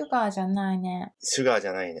 シュガーじゃないね。シュガーじ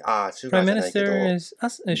ゃないね。シュ Prime ガーじゃないけど。 Minister is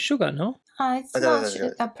Sugar, no? It's not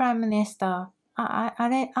a Prime Minister. あ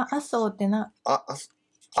れ、麻生って麻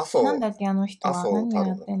生。なんだっけ、あの人は。何を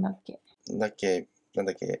やってんだっけ。なん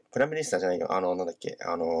だっけ、プライムミニスターじゃないよ。なんだっけ、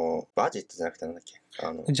バジェットじゃなくてなんだっけ。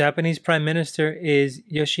The Japanese Prime Minister is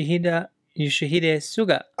Yoshihide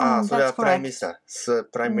Suga. それはプライムミニスター。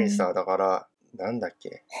プライムミニスターだから、なんだっ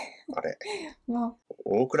け、あれ。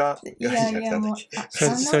大倉いや、もう。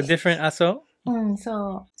So different Aso?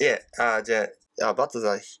 そう。じゃあ、but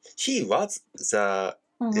he was the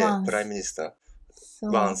Prime Minister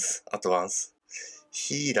once, at once.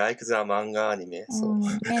 he likes the manga anime. So.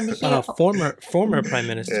 And he, former prime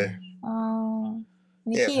minister.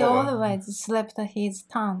 He always slipped his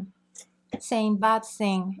tongue, saying bad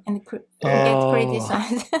thing and get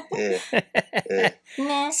criticized.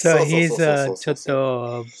 So he's ちょっ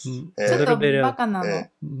と a little bit of バカなの。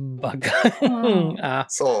バカ。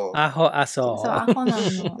そう。アホな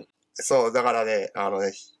の。そう、だからね、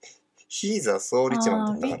he's a so rich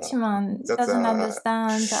man だから。Rich man doesn't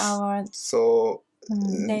understand our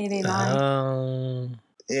daily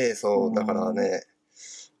life. そう、だからね、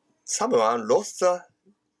someone lost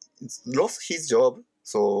his job.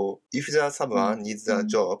 So if someone needs a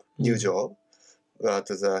job, new job, but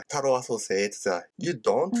the Taro associate that you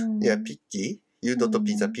don't, picky. You don't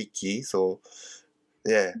be the picky. So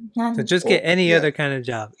So just get any other kind of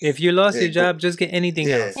job. If you lost your job, just get anything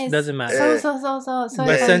else. Doesn't matter. So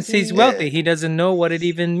But since he's wealthy, he doesn't know what it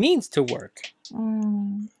even means to work.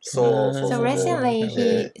 So recently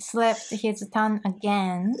he slipped his tongue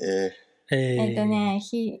again.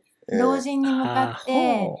 老人に向かっ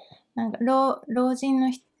て、なんか老人の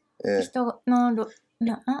人の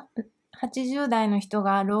80代の人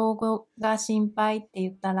が老後が心配って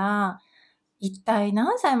言ったら、一体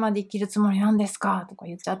何歳まで生きるつもりなんですかとか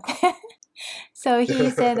言っちゃって。So he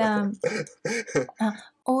said,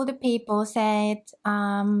 old people said,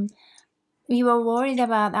 we were worried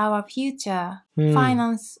about our future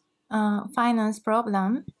finance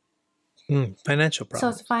problem. Financial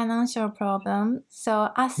problem. So financial problem. So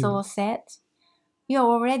Aso said, you're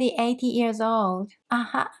already 80 years old.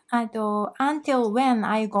 Until when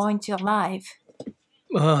are you going to alive?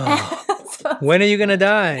 When are you gonna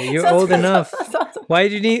die? You're old enough. Why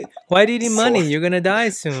do you need money? You're gonna die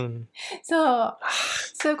soon. そ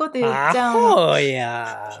ういうこと言っちゃうの。アホ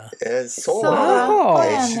や。そう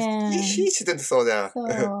やね。he shouldn't so that.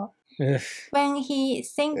 When he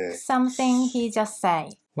thinks something, he just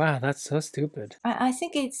say. Wow, that's so stupid. I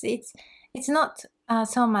think it's not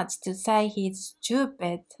so much to say he's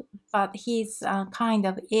stupid, but he's kind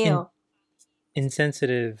of ill.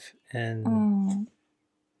 Insensitive and...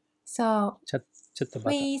 So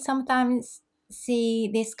we sometimes see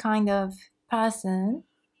this kind of person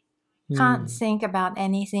can't think about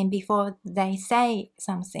anything before they say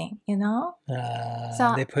something, you know?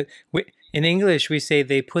 So in English we say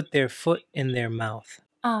they put their foot in their mouth.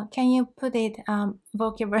 Can you put it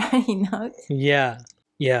vocabulary note? Yeah,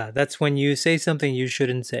 that's when you say something you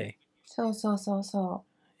shouldn't say. So.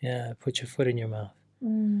 Yeah, put your foot in your mouth.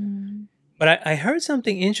 But I heard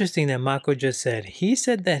something interesting that Mako just said. He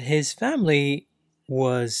said that his family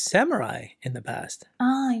was samurai in the past.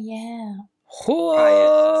 Yeah.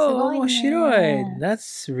 Oh, 面白い.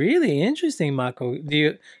 That's really interesting, Mako. Do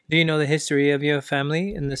you know the history of your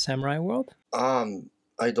family in the samurai world? I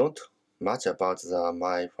don't much about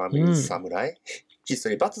my family's samurai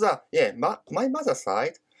history, but my mother's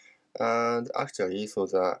side, and actually,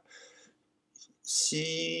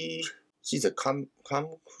 she's come from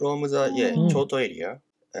the Kyoto area,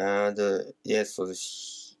 and her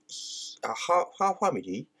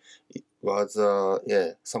family was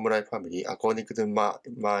samurai family according to my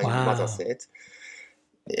mother said.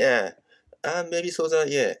 And maybe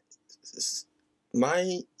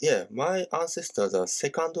my ancestors are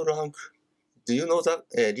second rank. Do you know that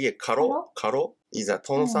Karo is a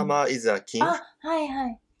Tono-sama is a king.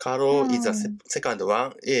 Karo is a second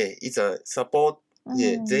one. Is a support.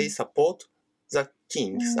 They support the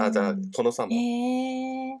kings as a Tono-sama.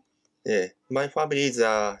 My family is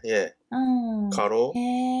Karo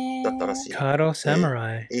だったらしい。Karo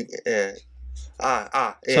samurai.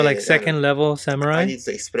 So like second level samurai? I need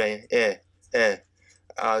to explain.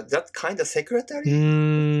 That kind of secretary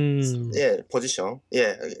position.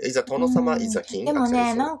 Is a Tono-sama is a king. でも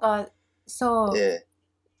ね、なんかそう。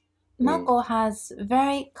Mako has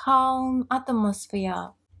very calm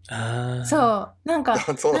atmosphere. そう、なんか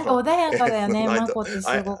穏やかだよね、Makoって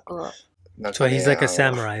すごく。So he's like a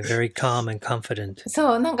samurai, very calm and confident.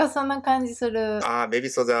 そう、なんかそんな感じする。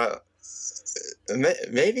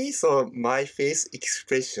Maybe my face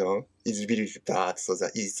expression is really bad, so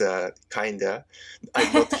that is kind of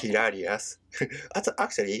I'm not hilarious.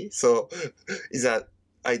 Actually, is that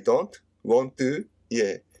I don't want to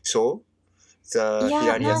show the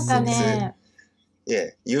hilarious things.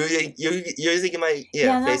 Using my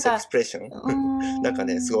face expression. なんか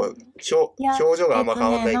ね、すごい表情があんま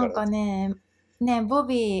変わんないから。なんかね、ボ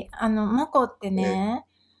ビー、マコってね、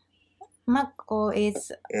マコ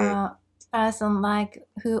is a person like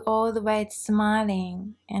who always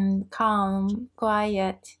smiling and calm,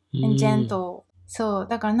 quiet and gentle. そう、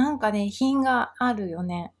だからなんかね、品があるよ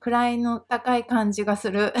ね。位の高い感じがす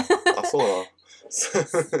る。そうなの。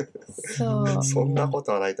So, そんなこ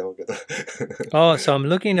とはないと思うけど。Oh, so I'm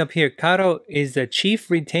looking up here. Karo is the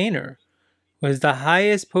chief retainer, was the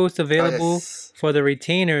highest post available yes. for the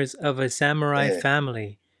retainers of a samurai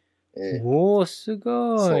family. おー、す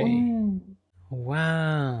ごい。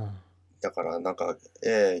Wow. だからなんか、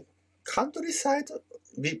countryside,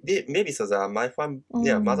 maybe so that my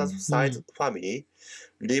mother's side family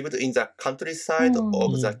lived in the countryside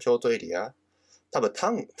of the Kyoto area. 多分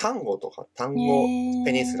丹後とか、丹後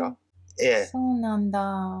ペニンスラ。そうなん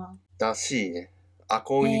だ。らしいね。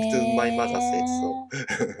According to my mother said so.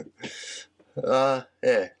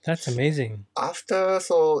 That's amazing. After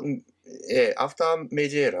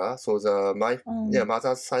Meiji era, so my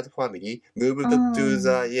mother's side family moved to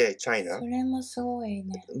the China. それもすごい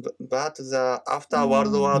ね。But after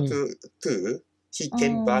World War II, he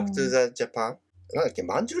came back to the Japan. なんだっけ、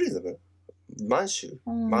マンジュリズム？満州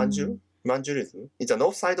？Manchurism? It's the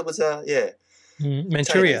north side of the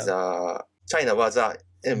Manchuria. China was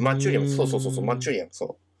Manchurian. そう、Manchurian.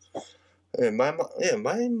 そう。my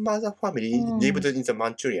mother family lived in the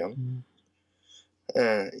Manchurian.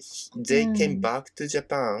 They came back to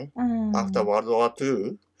Japan after World War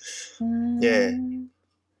II.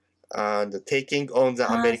 And taking on the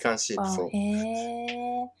American ship. そう。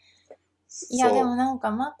いや、でもなん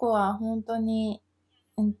かマコは本当に、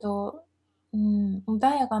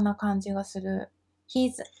穏やかな感じがする。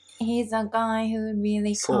He's a guy who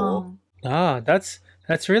really calm. Ah, that's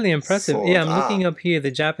really impressive. I'm looking up here.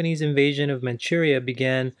 The Japanese invasion of Manchuria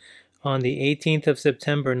began on the 18th of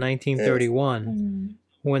September 1931,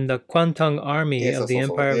 when the Kwantung Army of the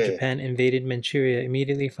Empire of Japan invaded Manchuria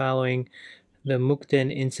immediately following the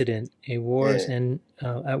Mukden incident. At war's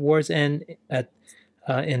end,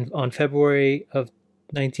 on February of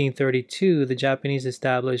 1932, the Japanese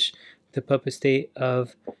established the puppet state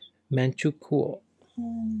of Manchukuo.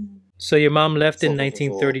 So your mom left in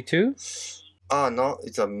 1932? No,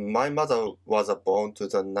 my mother was born to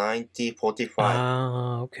the 1945.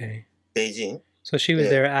 Ah, okay. Beijing. So she was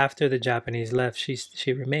there after the Japanese left.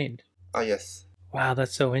 She remained. Yes. Wow,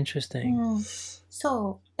 that's so interesting.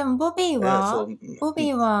 So, でもボビー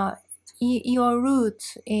は、your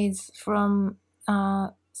root is from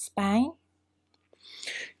Spain?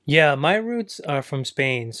 Yeah, my roots are from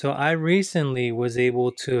Spain. So I recently was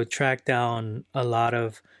able to track down a lot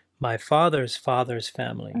of my father's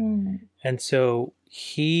family. And so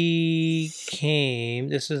he came,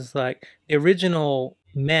 this is like the original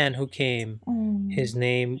man who came, his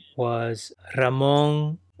name was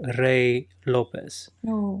Ramon Rey Lopez.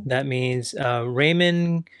 That means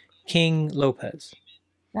Raymond King Lopez.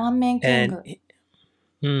 Ramen King.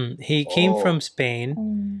 And he came from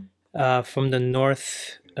Spain, from the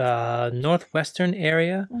northwestern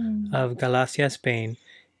area of Galicia, Spain.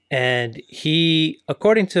 And he,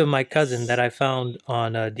 according to my cousin that I found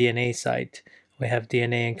on a DNA site, we have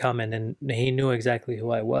DNA in common, and he knew exactly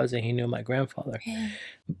who I was, and he knew my grandfather.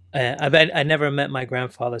 I bet I never met my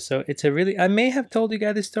grandfather, so it's a really, I may have told you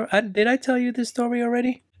guys this story. Did I tell you this story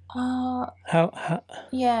already?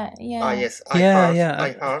 Yeah. Yes, I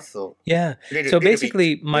heard so. Yeah. So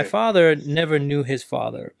basically, my father never knew his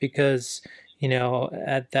father because,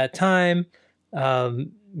 at that time,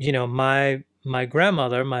 my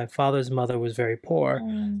grandmother, my father's mother, was very poor,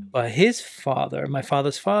 but my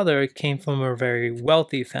father's father, came from a very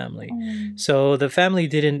wealthy family. So the family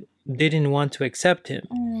didn't want to accept him.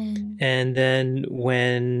 And then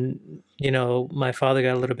when, my father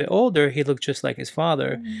got a little bit older, he looked just like his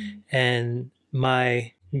father. And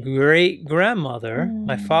my great grandmother,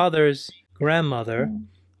 my father's grandmother,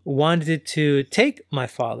 wanted to take my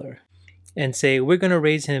father and say, we're going to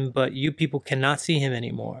raise him, but you people cannot see him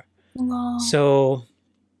anymore. Wow. So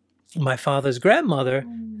my father's grandmother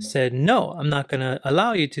said, no, I'm not going to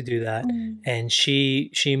allow you to do that. And she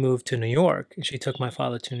moved to New York. She took my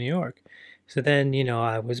father to New York. So then,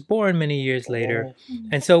 I was born many years later.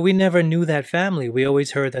 And so we never knew that family. We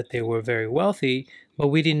always heard that they were very wealthy, but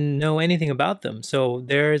we didn't know anything about them. So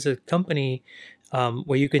there is a company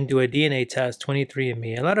where you can do a DNA test,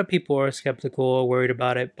 23andMe. A lot of people are skeptical or worried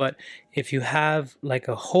about it, but if you have like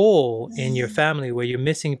a hole in your family where you're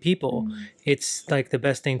missing people, it's like the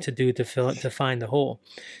best thing to do to find the hole.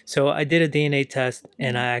 So I did a DNA test,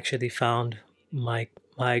 and I actually found my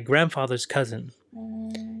grandfather's cousin.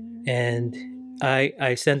 And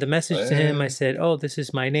I sent a message to him. I said, oh, this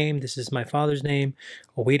is my name. This is my father's name.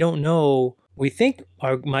 Well, we don't know. We think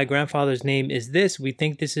my grandfather's name is this. We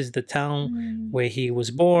think this is the town where he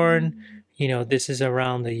was born. This is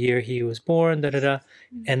around the year he was born,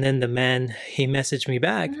 And then the man, he messaged me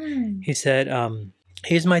back. He said,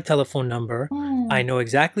 here's my telephone number. I know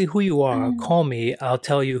exactly who you are. Call me. I'll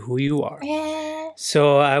tell you who you are.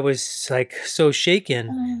 So I was like so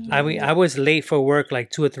shaken. I was late for work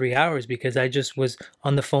like 2 or 3 hours because I just was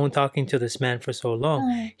on the phone talking to this man for so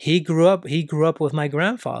long. He grew up with my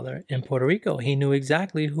grandfather in Puerto Rico. He knew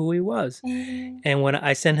exactly who he was. And when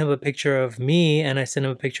I sent him a picture of me and I sent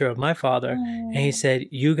him a picture of my father, and he said,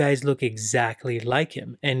 "You guys look exactly like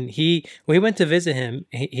him." And we went to visit him.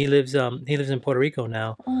 He lives in Puerto Rico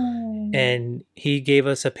now. And he gave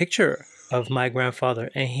us a picture of my grandfather,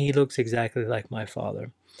 and he looks exactly like my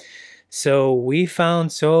father. So we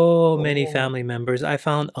found so many family members. I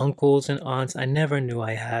found uncles and aunts I never knew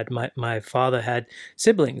I had. My father had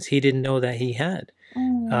siblings he didn't know that he had,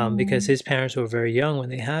 because his parents were very young when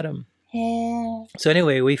they had him. So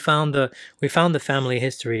anyway, we found the family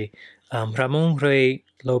history. Ramon Rey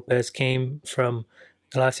Lopez came from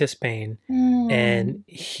Galicia, Spain, and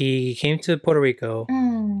he came to Puerto Rico,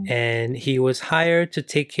 and he was hired to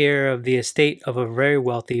take care of the estate of a very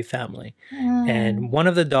wealthy family. And one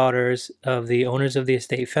of the daughters of the owners of the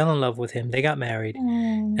estate fell in love with him. They got married,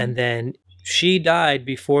 and then she died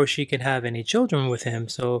before she could have any children with him.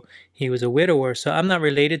 So he was a widower. So I'm not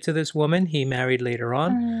related to this woman. He married later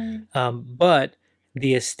on. But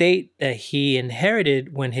the estate that he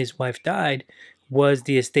inherited when his wife died was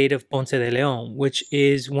the estate of Ponce de Leon, which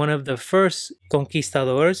is one of the first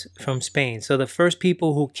conquistadors from Spain. So the first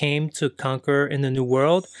people who came to conquer in the New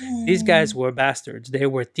World, these guys were bastards. They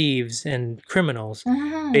were thieves and criminals,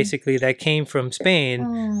 basically, that came from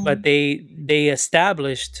Spain, but they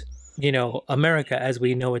established, America as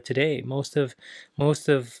we know it today. Most of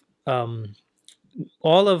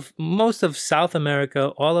South America,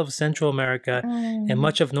 all of Central America, and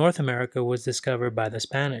much of North America was discovered by the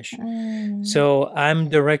Spanish. So I'm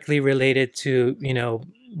directly related to,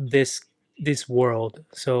 this world.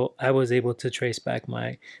 So I was able to trace back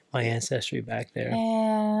my ancestry back there.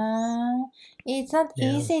 Yeah. It's not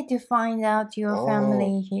easy to find out your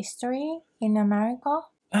family history in America.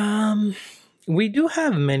 We do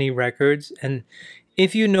have many records, and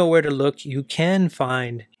if you know where to look, you can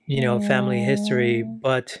find family history,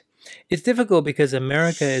 but it's difficult because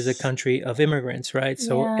America is a country of immigrants, right?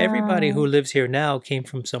 So everybody who lives here now came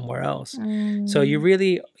from somewhere else. So you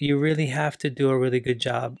really have to do a really good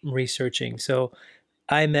job researching. So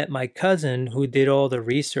I met my cousin who did all the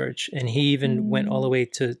research, and he even went all the way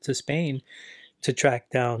to Spain to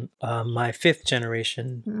track down my 5th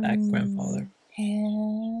generation back grandfather.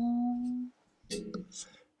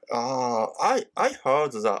 I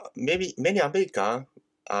heard that maybe many Americans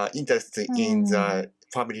are interested in the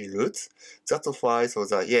family roots. That's why,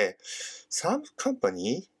 some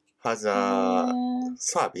company has a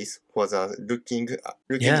service for the looking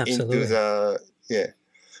into the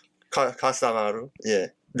customer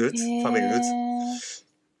roots, family roots.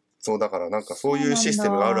 そうだからなんかそういうシステ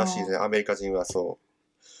ムがあるらしいね、アメリカ人はそ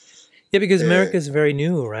う。Yeah, because America is very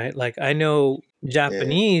new, right? Like I know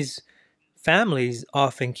Japanese families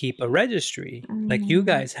often keep a registry. Like you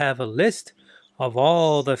guys have a list of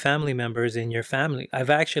all the family members in your family. I've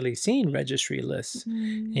actually seen registry lists,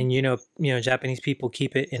 and Japanese people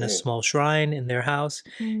keep it in a small shrine in their house,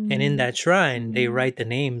 and in that shrine they write the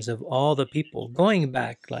names of all the people going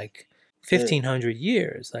back like 1,500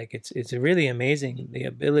 years. Like it's really amazing the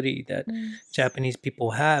ability that Japanese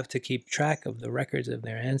people have to keep track of the records of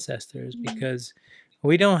their ancestors, because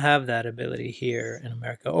we don't have that ability here in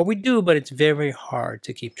America. Or we do, but it's very hard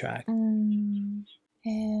to keep track.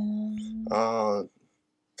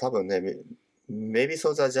 多分ね、maybe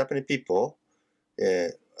so the Japanese people,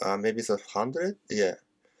 maybe so 100,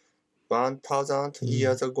 1,000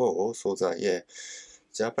 years ago, so the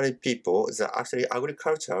Japanese people, the actually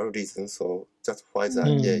agricultural reason, so that's why the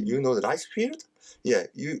the rice field,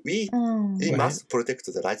 we must protect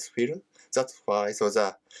the rice field. That's why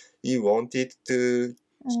we wanted to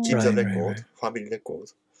keep the record, family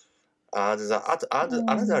record. And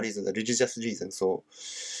another reason, the religious reason. So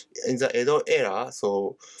in the Edo era,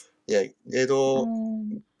 Edo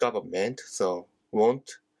government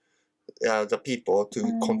want the people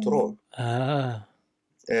to control.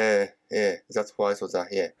 That's why. So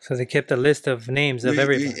they kept a list of names of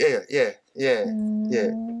everybody.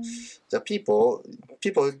 The people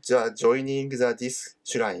joining this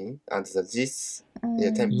shrine and this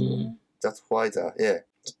temple. That's why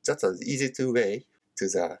that's an easy way to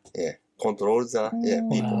control the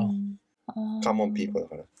people, common people.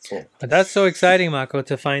 But that's so exciting, Mako,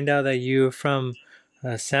 to find out that you're from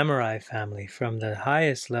a samurai family, from the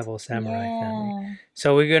highest level samurai family.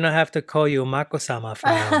 So we're gonna have to call you Mako-sama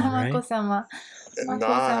from now on, right? Mako-sama.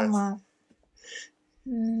 Mako-sama. い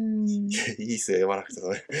いっすよ、読まなくて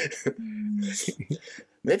も。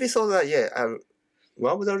Maybe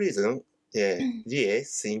one of the reason yeah, Rie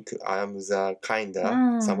think I'm the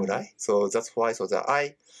kinda samurai. So that's why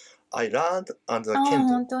I learned under ああ、 kendo.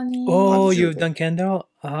 本当に。 Oh, As you've children. done kendo?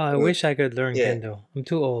 I wish I could learn Yeah. kendo. I'm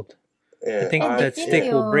too old. I Yeah, think で that き stick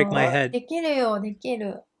る will break my よ。 head. できるよ、でき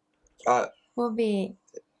る。あ、ボビー。い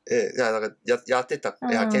や、なんかやってた。い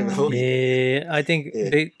や、うん。剣道。 Yeah, I think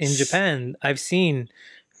Yeah. in Japan, I've seen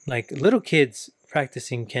like little kids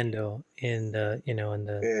practicing kendo in the in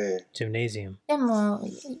the gymnasium. でも、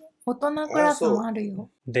大人クラスもあるよ。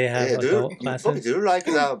They have Yeah, adult Bobby, classes. do you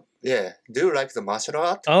like the martial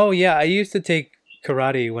art? Oh yeah, I used to take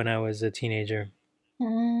karate when I was a teenager. うー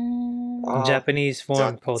ん。Japanese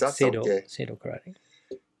form called that's Seido, okay. Seido karate.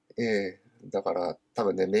 だから多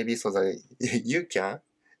分ね、maybe so that you can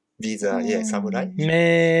be the samurai.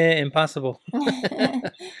 Meh, impossible.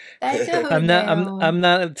 大丈夫 I'm だ not. よ。 I'm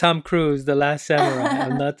not Tom Cruise, the Last Samurai.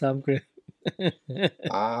 I'm not Tom Cruise.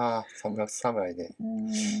 ああ、侍ね。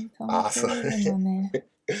トム・クルーズもね。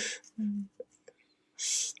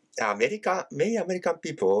Many American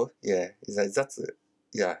people, that's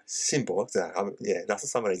symbol. Last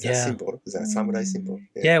samurai is a symbol, the samurai symbol.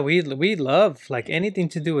 Yeah, we love like anything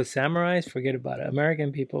to do with samurais. Forget about it.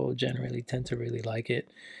 American people generally tend to really like it.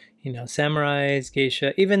 You know, samurais,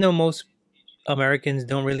 geisha. Even though most Americans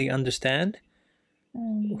don't really understand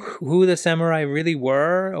who the samurai really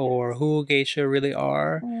were or who geisha really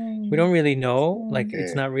are, we don't really know. Like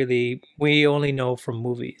it's not really. We only know from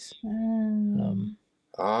movies.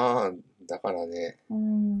 ああ、だからね。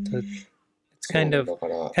 So it's kind of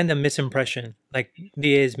misimpression. Like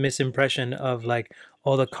DA's misimpression of like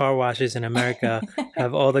all the car washes in America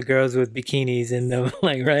have all the girls with bikinis in them,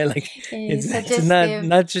 like right, like it's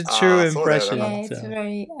not just true impression. Yeah, it's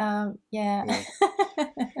very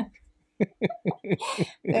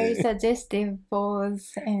very suggestive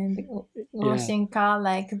pose and washing car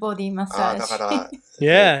like body massage.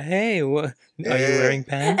 Yeah, hey, are you wearing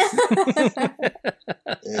pants?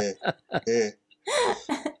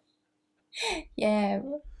 Yeah,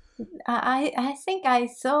 I think I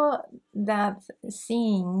saw that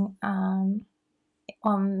scene on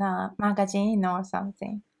a magazine or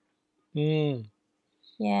something. Yeah.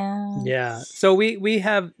 So we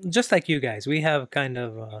have, just like you guys, we have kind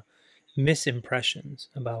of misimpressions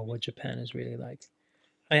about what Japan is really like.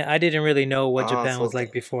 I didn't really know what Japan was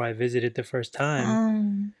like before I visited the first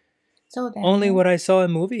time. Only what I saw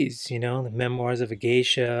in movies, you know, the Memoirs of a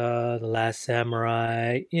Geisha, The Last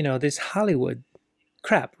Samurai, you know, this Hollywood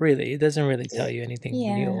crap, really. It doesn't really tell you anything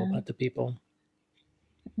real about the people.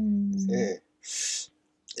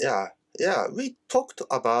 Yeah, we talked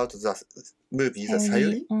about the movie, the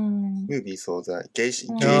Sayuri movie, so the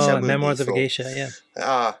geisha movie. Memoirs of a Geisha, yeah.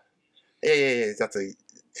 That's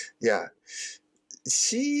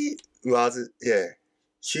she was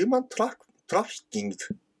human trafficking.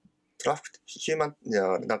 Human,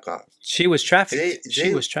 she was trafficked.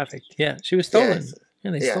 She was trafficked. Yeah, she was stolen.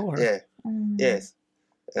 And they stole her. Yes.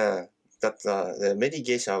 That many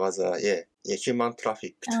geisha was human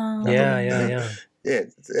trafficked. Yeah.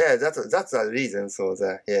 That's the reason. So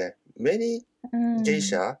many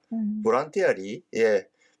geisha voluntarily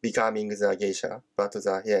becoming the geisha, but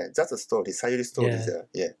that's a story. Sayuri story.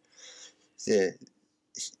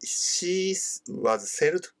 She was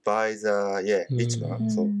sold by the rich man.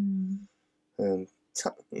 So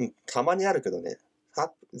たまにあるけどね。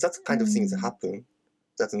That kind of things happen.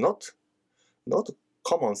 That's not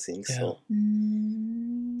common thing. So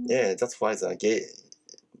that's why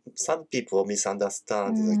some people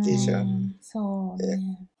misunderstand the geisha.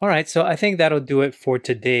 All right, so I think that'll do it for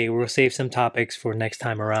today. We'll save some topics for next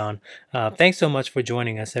time around. Thanks so much for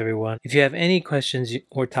joining us, everyone. If you have any questions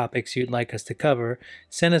or topics you'd like us to cover,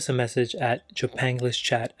 send us a message at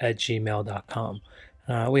japanglishchat@gmail.com.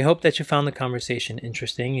 We hope that you found the conversation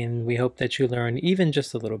interesting, and we hope that you learned even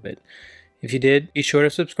just a little bit. If you did, be sure to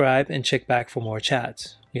subscribe and check back for more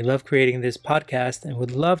chats. We love creating this podcast and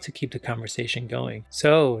would love to keep the conversation going.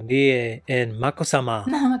 So, Rie and Mako-sama.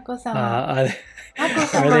 Mako-sama,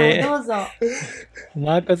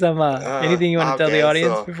 anything you want to tell the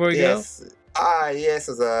audience before we go? Yes,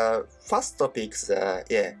 the first topic,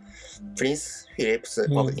 Prince Philip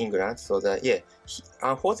of England. So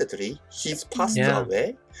unfortunately, he's passed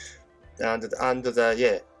away. And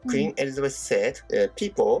the Queen Elizabeth said,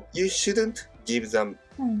 people, you shouldn't give them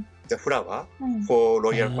the flower for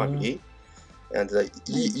royal family, and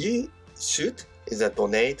you should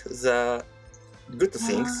donate the good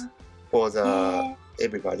things for the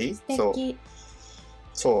everybody.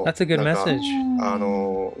 So that's a good message.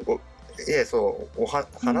 そう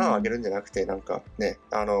花をあげるんじゃなくてなんかね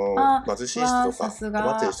貧しい人とか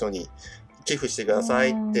困ってる人に寄付してくださ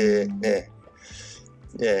いってね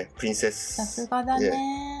yeah, princess. さすがだ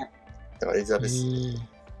ね。だからエリザベス、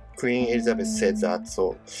Queen Elizabeth said that,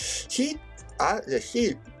 so she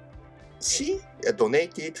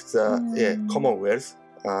donated the Commonwealth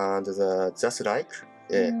and just like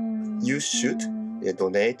you should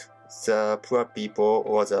donate the poor people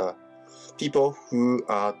or the people who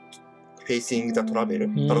are facing the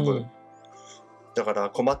trouble. だから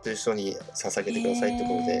困ってる人に捧げてくださいってこ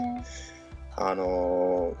とで、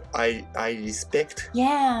I respect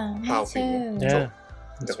how people. Yeah,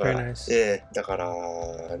 that's very nice. だから、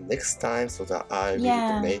next time so that I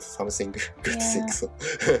will donate something good thing. So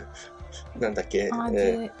なんだっけ、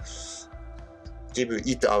give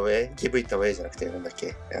it away じゃなくて、なんだっ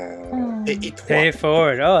け、pay it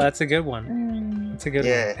forward. Oh, that's a good one. That's a good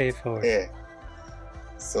one. Pay forward. Yeah.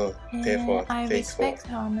 So, pay forward. I respect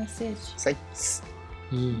her message. Thanks.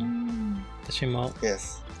 私も。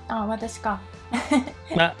Yes. あ、私か。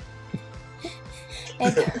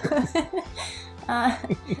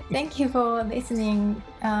Thank you for listening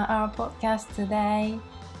our podcast today.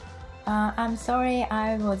 I'm sorry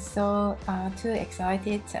I was so too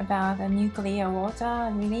excited about the nuclear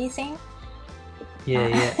water releasing.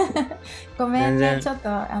 Yeah. ごめんね、ちょっとち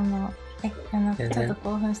ょっと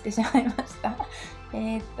興奮してしまいました。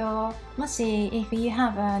もし if you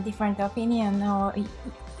have a different opinion or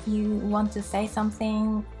you want to say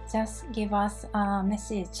something, just give us a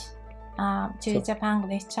message to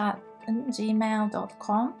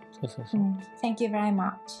japanglishchat@gmail.com. Thank you very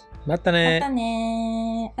much. また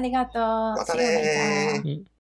ね。ありがとう。またね。